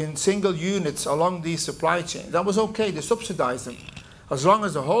losses in single units along these supply chains. That was okay, they subsidized them. As long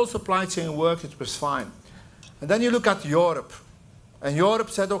as the whole supply chain worked, it was fine. And then you look at Europe, and Europe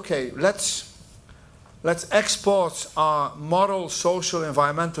said, okay, let's export our moral, social,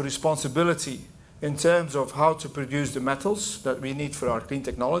 environmental responsibility in terms of how to produce the metals that we need for our clean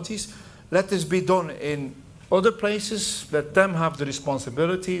technologies. Let this be done in other places, let them have the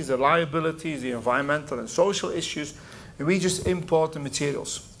responsibilities, the liabilities, the environmental and social issues, and we just import the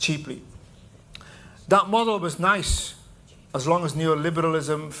materials cheaply. That model was nice, as long as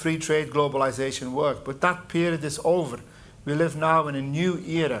neoliberalism, free trade, globalization worked. But that period is over. We live now in a new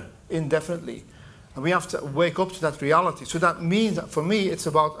era, indefinitely. And we have to wake up to that reality. So that means, that for me, it's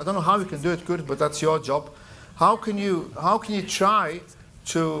about, I don't know how you can do it good, but that's your job. How can you try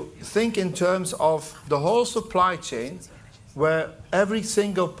to think in terms of the whole supply chain, where every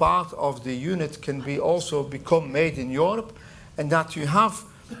single part of the unit can be also become made in Europe, and that you have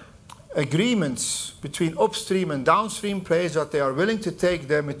agreements between upstream and downstream players that they are willing to take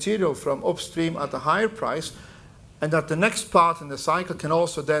their material from upstream at a higher price, and that the next part in the cycle can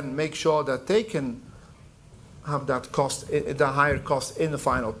also then make sure that they can have that cost, the higher cost in the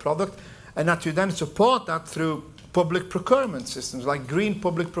final product, and that you then support that through public procurement systems, like green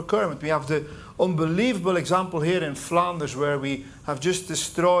public procurement. We have the unbelievable example here in Flanders where we have just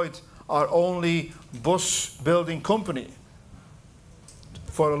destroyed our only bus building company.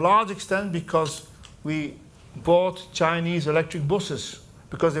 For a large extent because we bought Chinese electric buses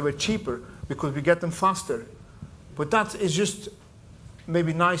because they were cheaper, because we get them faster. But that is just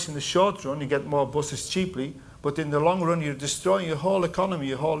maybe nice in the short run, you get more buses cheaply, but in the long run you're destroying your whole economy,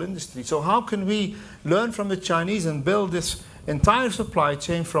 your whole industry. So how can we learn from the Chinese and build this entire supply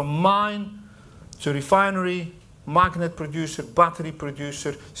chain from mine to refinery, magnet producer, battery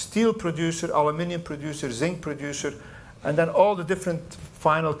producer, steel producer, aluminium producer, zinc producer, and then all the different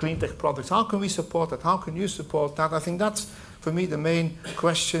final clean tech products? How can we support that? How can you support that? I think that's, for me, the main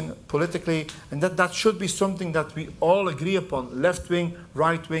question politically, and that should be something that we all agree upon. Left wing,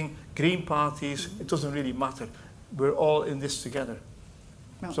 right wing, green parties, it doesn't really matter. We're all in this together.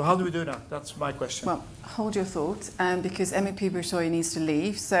 Well, so how do we do that? That's my question. Well, hold your thought, because MEP Bushoi needs to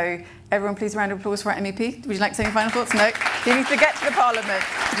leave. So everyone please round of applause for our MEP. Would you like to say any final thoughts? No. He needs to get to the Parliament.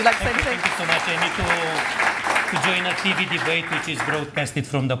 Would you like to say anything? Thank you so much. I need to join a TV debate which is broadcasted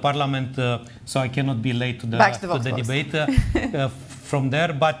from the Parliament, so I cannot be late to the debate from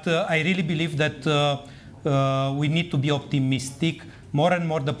there. But I really believe that we need to be optimistic. More and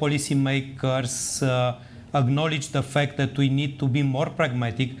more the policymakers acknowledge the fact that we need to be more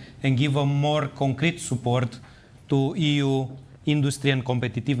pragmatic and give a more concrete support to EU industry and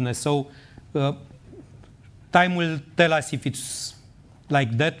competitiveness. So time will tell us if it's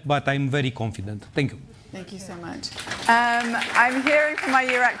like that, but I'm very confident. Thank you. Thank you so much. I'm hearing from my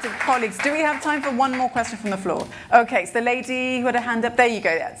Euractiv colleagues. Do we have time for one more question from the floor? Okay, so the lady who had a hand up, there you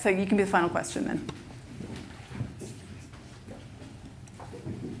go. Yeah, so you can be the final question then.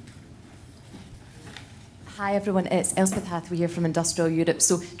 Hi everyone, it's Elspeth Hathaway here from Industrial Europe.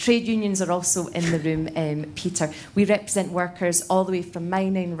 So trade unions are also in the room, Peter. We represent workers all the way from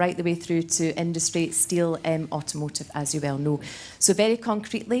mining right the way through to industry, steel, automotive, as you well know. So very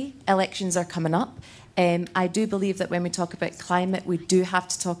concretely, elections are coming up. I do believe that when we talk about climate, we do have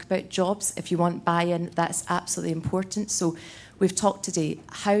to talk about jobs. If you want buy-in, that's absolutely important. So we've talked today,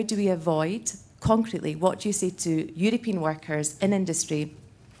 how do we avoid, concretely, what do you say to European workers in industry?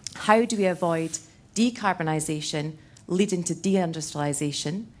 How do we avoid decarbonisation leading to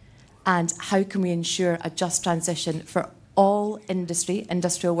deindustrialisation, and how can we ensure a just transition for all industry,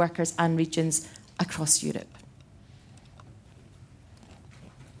 industrial workers and regions across Europe?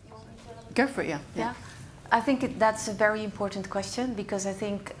 Go for it, yeah. I think that's a very important question, because I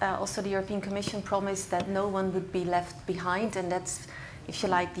think also the European Commission promised that no one would be left behind, and that's, if you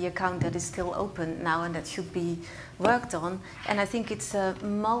like, the account that is still open now and that should be worked on. And I think it's a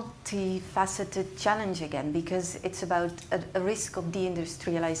multifaceted challenge again, because it's about a risk of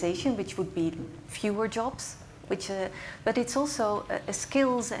deindustrialization, which would be fewer jobs, but it's also a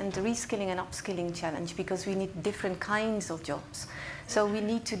skills and reskilling and upskilling challenge, because we need different kinds of jobs. So we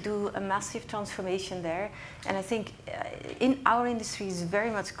need to do a massive transformation there. And I think in our industry is very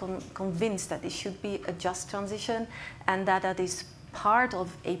much convinced that it should be a just transition, and that is part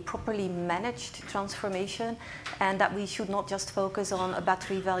of a properly managed transformation, and that we should not just focus on a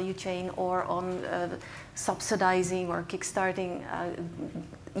battery value chain or on subsidizing or kickstarting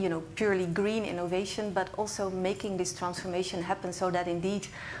purely green innovation, but also making this transformation happen so that indeed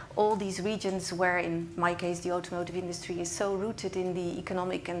all these regions where, in my case, the automotive industry is so rooted in the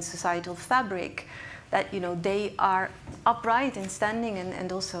economic and societal fabric, that they are upright and standing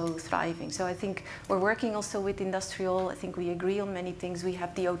and also thriving. So I think we're working also with Industrial. I think we agree on many things. We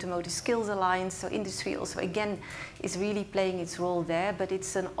have the Automotive Skills Alliance, so industry also again is really playing its role there, but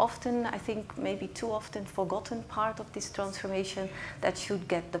it's an often, I think maybe too often forgotten part of this transformation that should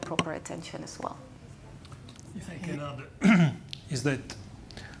get the proper attention as well. If I can add, is that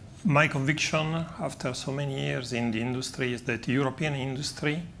my conviction after so many years in the industry is that European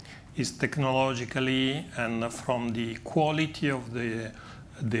industry is technologically and from the quality of the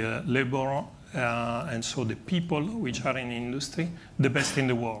labor and so the people which are in industry, the best in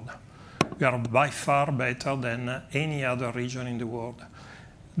the world. We are by far better than any other region in the world.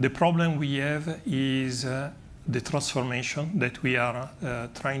 The problem we have is the transformation that we are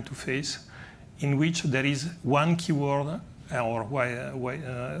trying to face, in which there is one keyword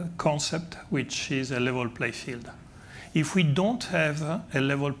or concept, which is a level play field. If we don't have a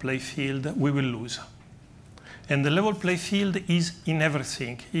level play field, we will lose. And the level play field is in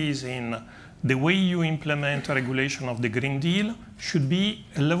everything. Is in the way you implement a regulation of the Green Deal should be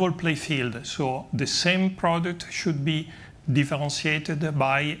a level play field. So the same product should be differentiated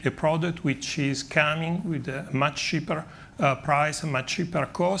by a product which is coming with a much cheaper price, much cheaper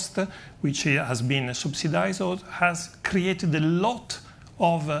cost, which has been subsidized, or has created a lot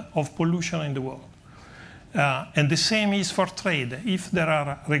of pollution in the world. And the same is for trade. If there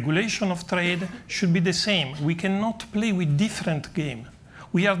are regulation of trade, should be the same. We cannot play with different game.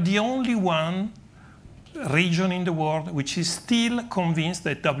 We are the only one region in the world which is still convinced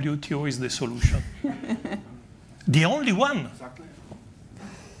that WTO is the solution. The only one. Exactly.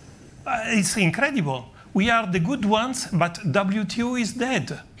 It's incredible. We are the good ones, but WTO is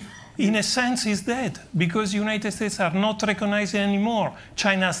dead. In a sense, it's dead, because the United States are not recognized anymore.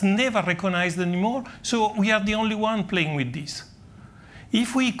 China's never recognized anymore, so we are the only one playing with this.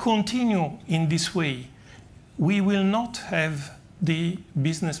 If we continue in this way, we will not have the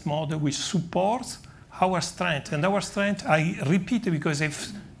business model which supports our strength. And our strength, I repeat it because I'm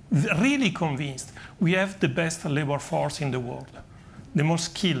really convinced, we have the best labor force in the world, the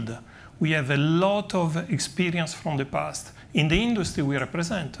most skilled. We have a lot of experience from the past. In the industry we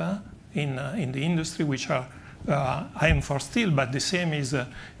represent, in the industry which are, I am for steel, but the same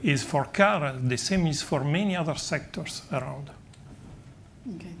is for car, the same is for many other sectors around.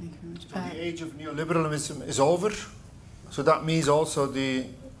 Okay, thank you very much. So the age of neoliberalism is over. So that means also the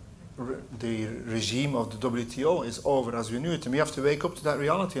regime of the WTO is over as we knew it. And we have to wake up to that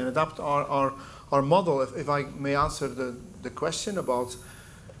reality and adapt our model. If I may answer the question about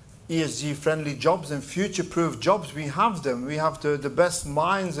ESG-friendly jobs and future-proof jobs, we have them. We have the best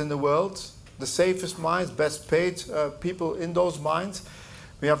mines in the world, the safest mines, best paid people in those mines.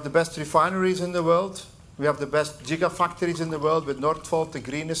 We have the best refineries in the world. We have the best gigafactories in the world with Northvolt, the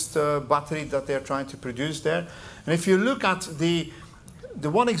greenest battery that they're trying to produce there. And if you look at the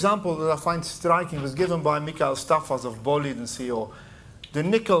one example that I find striking was given by Mikael Staffas of Boliden CO. The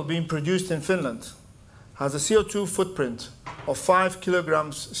nickel being produced in Finland has a CO2 footprint of 5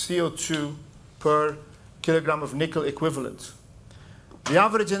 kilograms CO2 per kilogram of nickel equivalent. The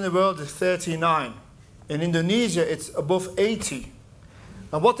average in the world is 39. In Indonesia, it's above 80.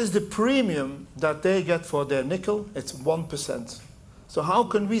 And what is the premium that they get for their nickel? It's 1%. So how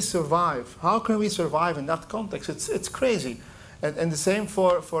can we survive? How can we survive in that context? It's crazy. And the same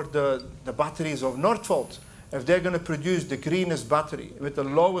for the batteries of Northvolt. If they're going to produce the greenest battery with the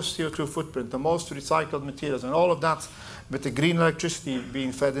lowest CO2 footprint, the most recycled materials, and all of that with the green electricity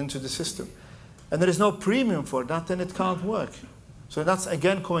being fed into the system, and there is no premium for that, then it can't work. So that's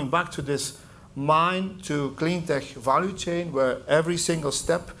again going back to this mine to clean tech value chain where every single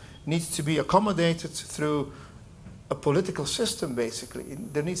step needs to be accommodated through a political system, basically.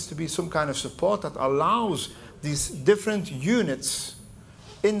 There needs to be some kind of support that allows these different units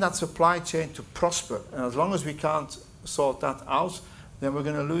in that supply chain to prosper. And as long as we can't sort that out, then we're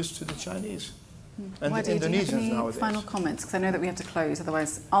going to lose to the Chinese and the Indonesians nowadays. Final comments? Because I know that we have to close,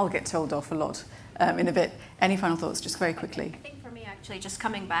 otherwise I'll get told off a lot in a bit. Any final thoughts, just very quickly? I think for me, actually, just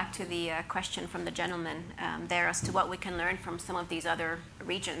coming back to the question from the gentleman there as to what we can learn from some of these other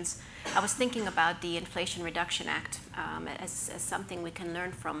regions, I was thinking about the Inflation Reduction Act as something we can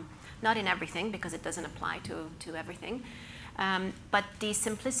learn from, not in everything, because it doesn't apply to everything, but the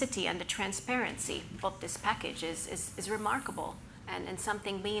simplicity and the transparency of this package is remarkable, and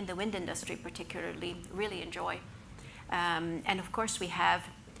something we in the wind industry particularly really enjoy. And of course, we have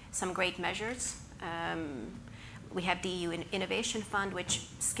some great measures. We have the EU Innovation Fund, which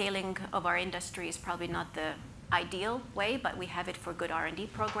scaling of our industry is probably not the ideal way, but we have it for good R&D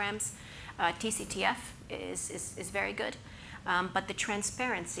programs. TCTF is very good. But the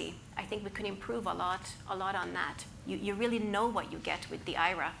transparency, I think we could improve a lot on that. You really know what you get with the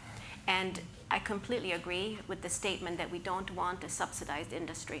IRA. And I completely agree with the statement that we don't want a subsidized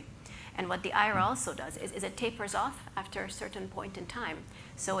industry. And what the IRA also does is it tapers off after a certain point in time.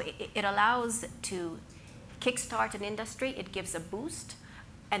 So it allows to kickstart an industry, it gives a boost,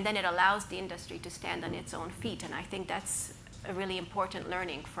 and then it allows the industry to stand on its own feet. And I think that's a really important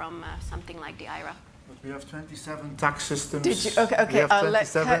learning from something like the IRA. But we have 27 tax systems. Did you? Okay. Let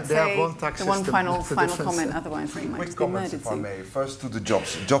Kurt say one tax the one system. final comment. Otherwise, we might Quick just be comments, murdered if I may. First, to the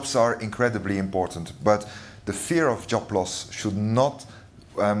jobs. Jobs are incredibly important, but the fear of job loss should not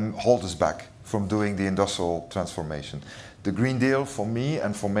hold us back from doing the industrial transformation. The Green Deal, for me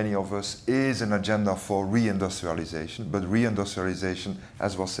and for many of us, is an agenda for reindustrialization, but reindustrialization,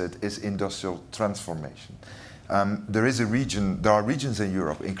 as was said, is industrial transformation. There are regions in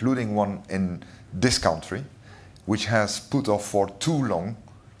Europe, including one in this country, which has put off for too long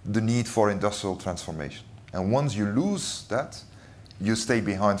the need for industrial transformation. And once you lose that, you stay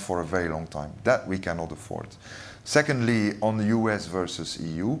behind for a very long time. That we cannot afford. Secondly, on the US versus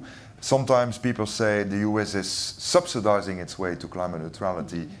EU, sometimes people say the US is subsidizing its way to climate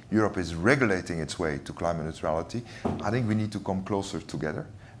neutrality, Europe is regulating its way to climate neutrality. I think we need to come closer together.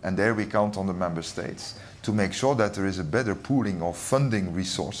 And there we count on the member states to make sure that there is a better pooling of funding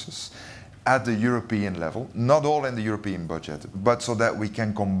resources at the European level, not all in the European budget, but so that we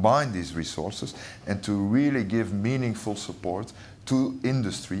can combine these resources and to really give meaningful support to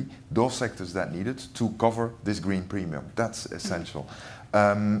industry, those sectors that need it, to cover this green premium. That's essential.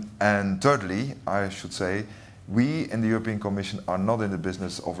 And thirdly, I should say, we in the European Commission are not in the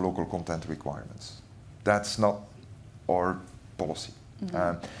business of local content requirements. That's not our policy.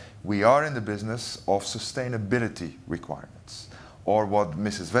 We are in the business of sustainability requirements, or what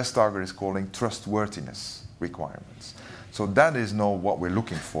Mrs. Vestager is calling trustworthiness requirements. So that is now what we're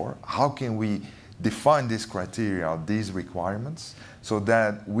looking for. How can we define these criteria, these requirements, so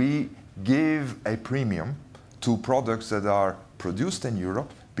that we give a premium to products that are produced in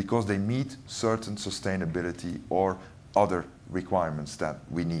Europe because they meet certain sustainability or other requirements that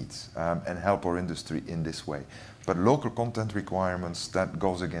we need, and help our industry in this way. But local content requirements, that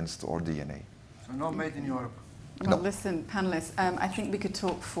goes against our DNA. So not made in Europe. Well, listen, panelists, I think we could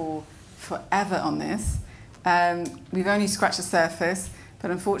talk for forever on this. We've only scratched the surface, but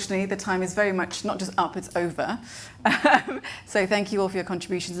unfortunately the time is very much not just up, it's over. So thank you all for your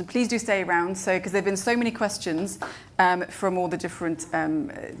contributions, and please do stay around, because there have been so many questions from all the different,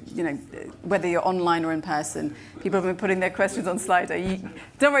 whether you're online or in person. People have been putting their questions on Slido.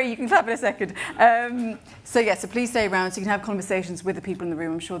 Don't worry, you can clap in a second. So please stay around so you can have conversations with the people in the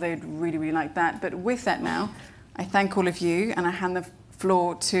room. I'm sure they'd really, really like that. But with that now, I thank all of you, and I hand the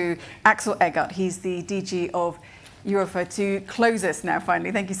floor to Axel Eggert. He's the DG of EUROFER to close us now,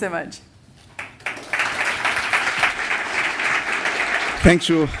 finally. Thank you so much. Thank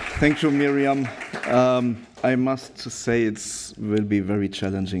you, Miriam. I must say it will be very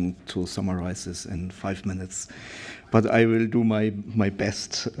challenging to summarize this in 5 minutes, but I will do my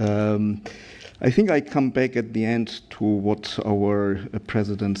best. I think I come back at the end to what our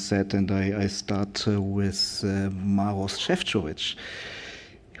president said, and I start with Maros Šefčovič,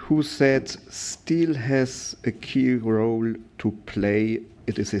 who said steel has a key role to play.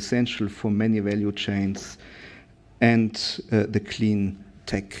 It is essential for many value chains and the clean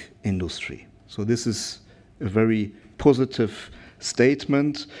tech industry. So this is a very positive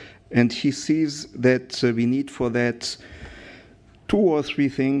statement, and he sees that we need for that 2 or 3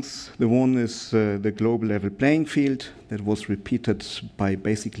 things. The one is the global level playing field that was repeated by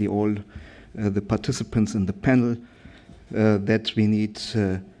basically all the participants in the panel, that we need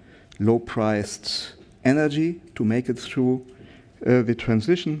low-priced energy to make it through the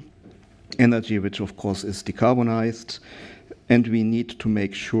transition, energy which of course is decarbonized, and we need to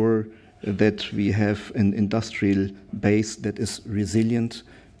make sure that we have an industrial base that is resilient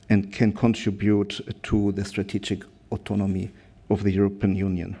and can contribute to the strategic autonomy of the European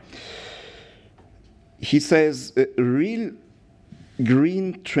Union. He says a real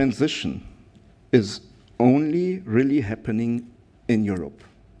green transition is only really happening in Europe.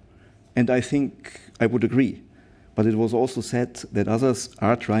 And I think I would agree. But it was also said that others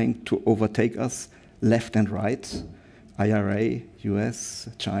are trying to overtake us left and right, IRA, US,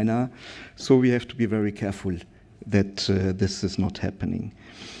 China. So we have to be very careful that this is not happening.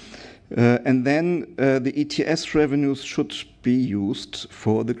 And then the ETS revenues should be used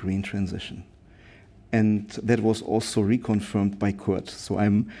for the green transition. And that was also reconfirmed by Kurt. So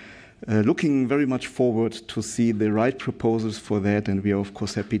I'm looking very much forward to see the right proposals for that, and we are of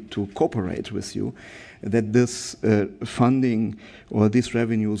course happy to cooperate with you, that this funding or these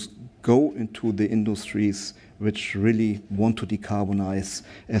revenues go into the industries which really want to decarbonize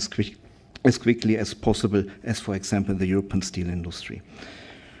as quickly as possible, as for example the European steel industry.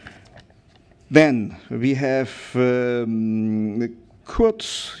 Then we have Kurt,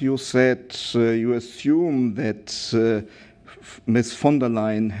 you said you assume that Ms. von der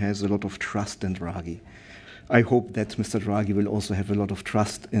Leyen has a lot of trust in Draghi. I hope that Mr. Draghi will also have a lot of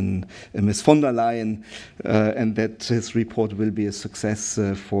trust in Ms. von der Leyen, and that his report will be a success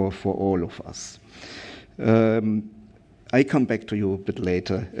for all of us. I come back to you a bit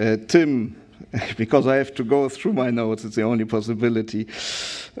later. Tim, because I have to go through my notes, it's the only possibility.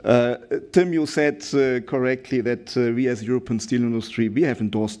 Tim, you said correctly that we as European steel industry, we have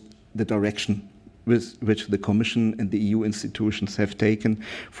endorsed the direction which the Commission and the EU institutions have taken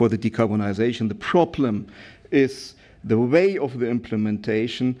for the decarbonization. The problem is the way of the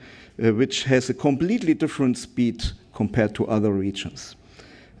implementation, which has a completely different speed compared to other regions.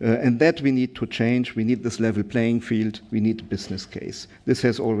 And that we need to change. We need this level playing field. We need a business case. This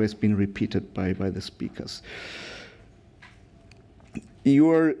has always been repeated by the speakers.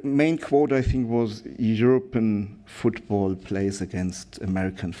 Your main quote, I think, was European football plays against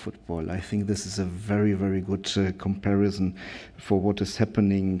American football. I think this is a very, very good comparison for what is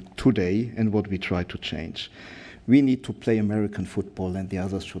happening today and what we try to change. We need to play American football and the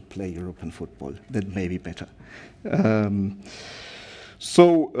others should play European football. That may be better.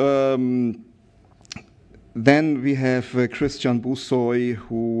 Then we have Christian Boussoy,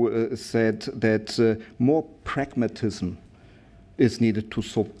 who said that more pragmatism is needed to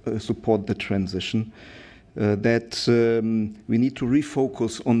support the transition, that we need to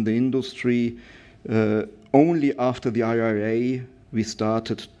refocus on the industry. Only after the IRA we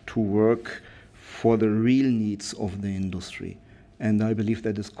started to work for the real needs of the industry. And I believe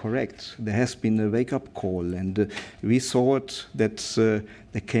that is correct. There has been a wake-up call, and we saw it that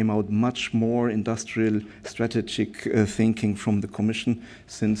there came out much more industrial strategic thinking from the Commission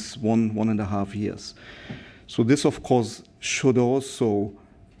since 1.5 years. So this, of course, should also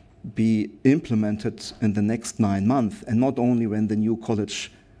be implemented in the next 9 months, and not only when the new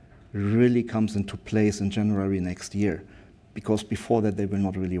college really comes into place in January next year, because before that they will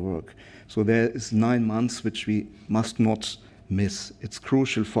not really work. So there is 9 months which we must not miss. It's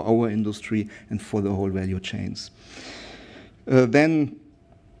crucial for our industry and for the whole value chains. Then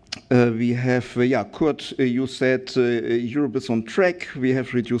we have, Kurt, you said Europe is on track. We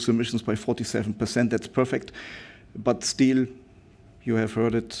have reduced emissions by 47%. That's perfect. But still, you have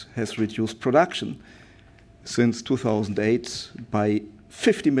heard it, has reduced production since 2008 by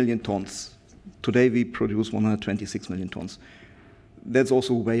 50 million tons. Today we produce 126 million tons. That's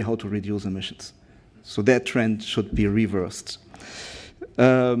also a way how to reduce emissions. So that trend should be reversed.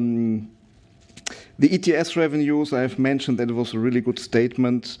 The ETS revenues, I have mentioned that it was a really good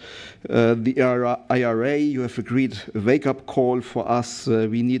statement. The IRA, you have agreed a wake-up call for us.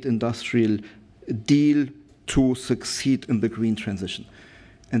 We need industrial deal to succeed in the green transition.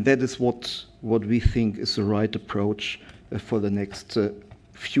 And that is what we think is the right approach for the next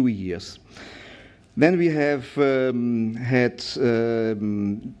few years. Then we have had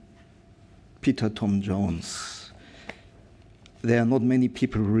Peter Tom Jones. There are not many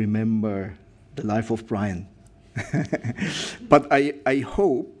people who remember the life of Brian. But I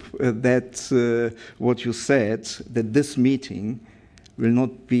hope that what you said, that this meeting will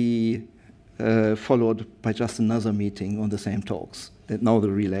not be followed by just another meeting on the same talks, that now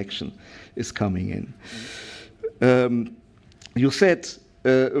the real action is coming in. You said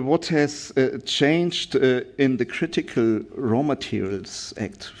what has changed in the Critical Raw Materials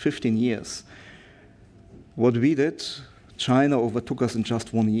Act, 15 years. What we did, China overtook us in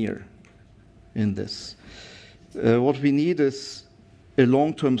just 1 year in this. What we need is a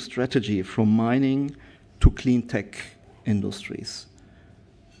long-term strategy from mining to clean tech industries.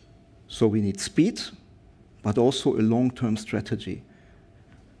 So we need speed, but also a long-term strategy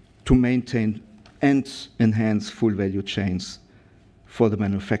to maintain and enhance full value chains for the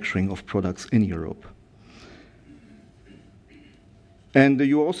manufacturing of products in Europe. And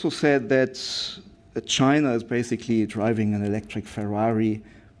you also said that China is basically driving an electric Ferrari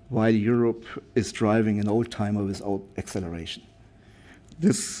while Europe is driving an old-timer without acceleration.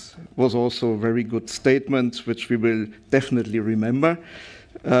 This was also a very good statement, which we will definitely remember.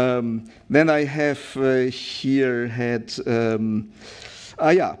 Then I have here had,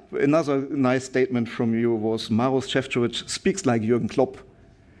 another nice statement from you was Maros Šefčovič speaks like Jürgen Klopp,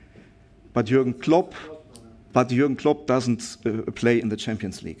 but Jürgen Klopp doesn't play in the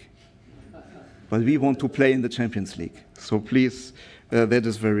Champions League. But we want to play in the Champions League. So please, that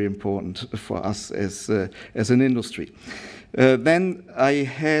is very important for us as an industry. Then I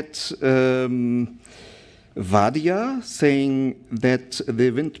had Vadia saying that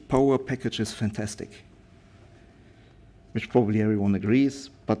the wind power package is fantastic, which probably everyone agrees,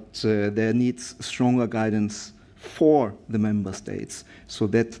 but there needs stronger guidance for the member states so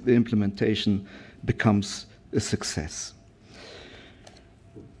that the implementation becomes a success.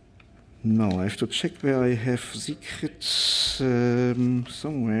 Now I have to check where I have Sigrid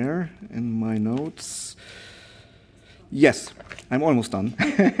somewhere in my notes. Yes, I'm almost done.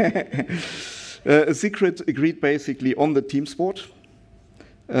 Sigrid agreed basically on the team sport,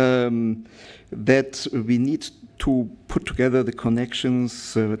 that we need to put together the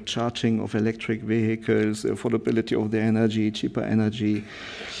connections, charging of electric vehicles, affordability of the energy, cheaper energy.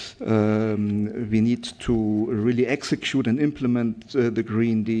 We need to really execute and implement the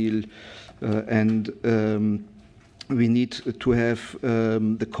Green Deal, and we need to have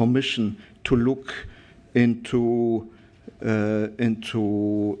the Commission to look into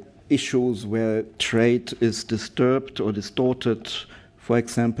into issues where trade is disturbed or distorted, for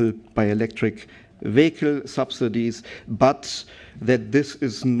example, by electric vehicle subsidies, but that this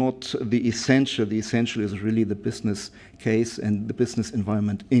is not the essential. The essential is really the business case and the business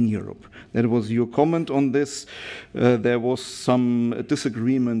environment in Europe. That was your comment on this. There was some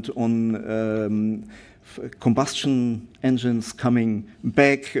disagreement on combustion engines coming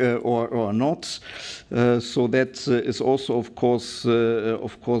back or not. So that is also, of course,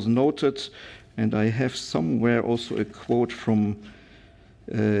 noted. And I have somewhere also a quote from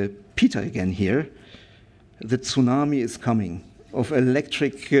Peter again here. The tsunami is coming of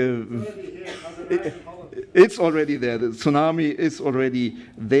electric. It's already there. The tsunami is already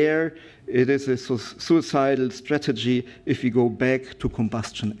there. It is a suicidal strategy if we go back to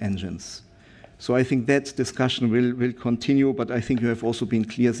combustion engines. So I think that discussion will continue, but I think you have also been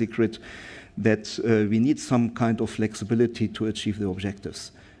clear, Sigrid, that we need some kind of flexibility to achieve the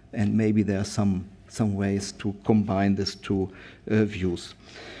objectives. And maybe there are some ways to combine these two views.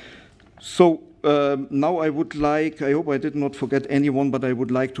 So now I would like, I hope I did not forget anyone, but I would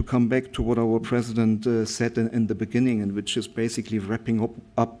like to come back to what our president said in the beginning, and which is basically wrapping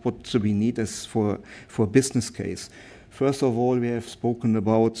up what we need as for a business case. First of all, we have spoken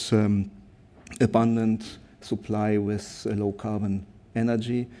about abundant supply with low carbon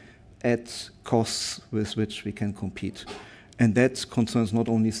energy at costs with which we can compete. And that concerns not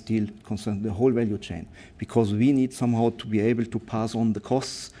only steel, concerns the whole value chain, because we need somehow to be able to pass on the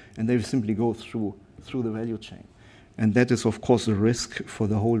costs, and they simply go through the value chain. And that is, of course, a risk for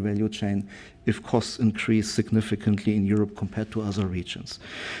the whole value chain if costs increase significantly in Europe compared to other regions.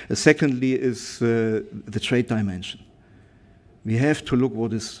 Secondly is the trade dimension. We have to look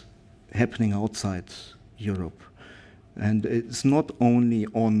what is happening outside Europe. And it's not only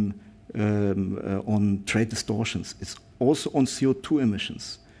on trade distortions, it's also on CO2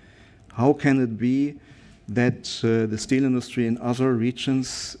 emissions. How can it be that the steel industry in other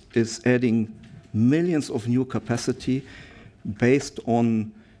regions is adding millions of new capacity based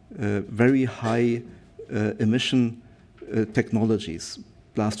on very high emission technologies,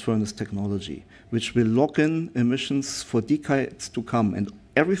 blast furnace technology, which will lock in emissions for decades to come. And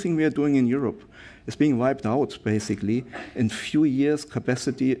everything we are doing in Europe is being wiped out, basically, in few years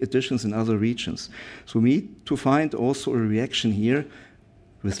capacity additions in other regions. So we need to find also a reaction here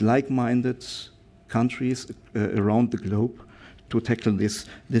with like-minded countries around the globe to tackle this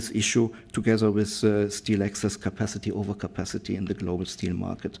issue together with steel excess capacity, overcapacity in the global steel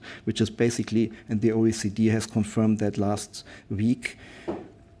market, which is basically, and the OECD has confirmed that last week,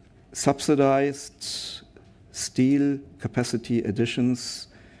 subsidized steel capacity additions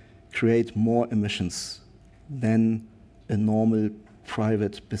create more emissions than a normal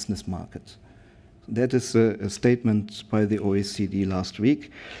private business market. That is a statement by the OECD last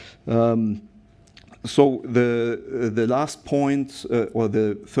week. So the last point, or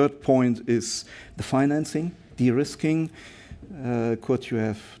the third point, is the financing, de-risking. Kurt, you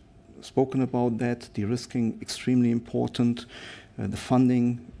have spoken about that. De-risking, extremely important. The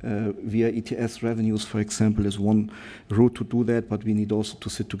funding via ETS revenues, for example, is one route to do that, but we need also to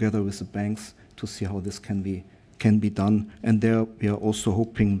sit together with the banks to see how this can be done. And there we are also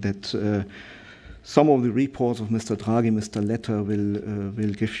hoping that some of the reports of Mr. Draghi, Mr. Letter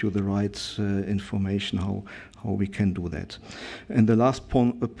will give you the right information how we can do that. And the last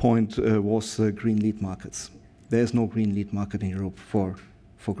point was green lead markets. There is no green lead market in Europe for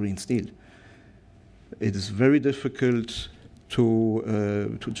green steel. It is very difficult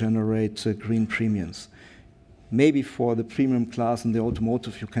to generate green premiums. Maybe for the premium class in the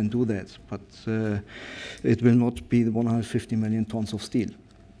automotive you can do that, but it will not be the 150 million tons of steel.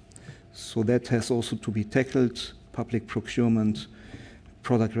 So that has also to be tackled, public procurement,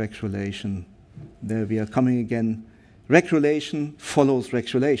 product regulation. There we are coming again. Regulation follows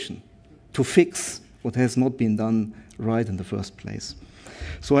regulation to fix what has not been done right in the first place.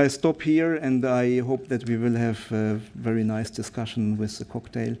 So I stop here, and I hope that we will have a very nice discussion with the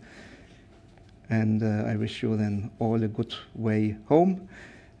cocktail. And I wish you then all a good way home,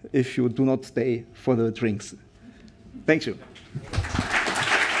 if you do not stay for the drinks. Thank you.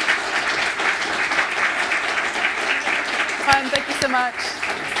 Thank you so much.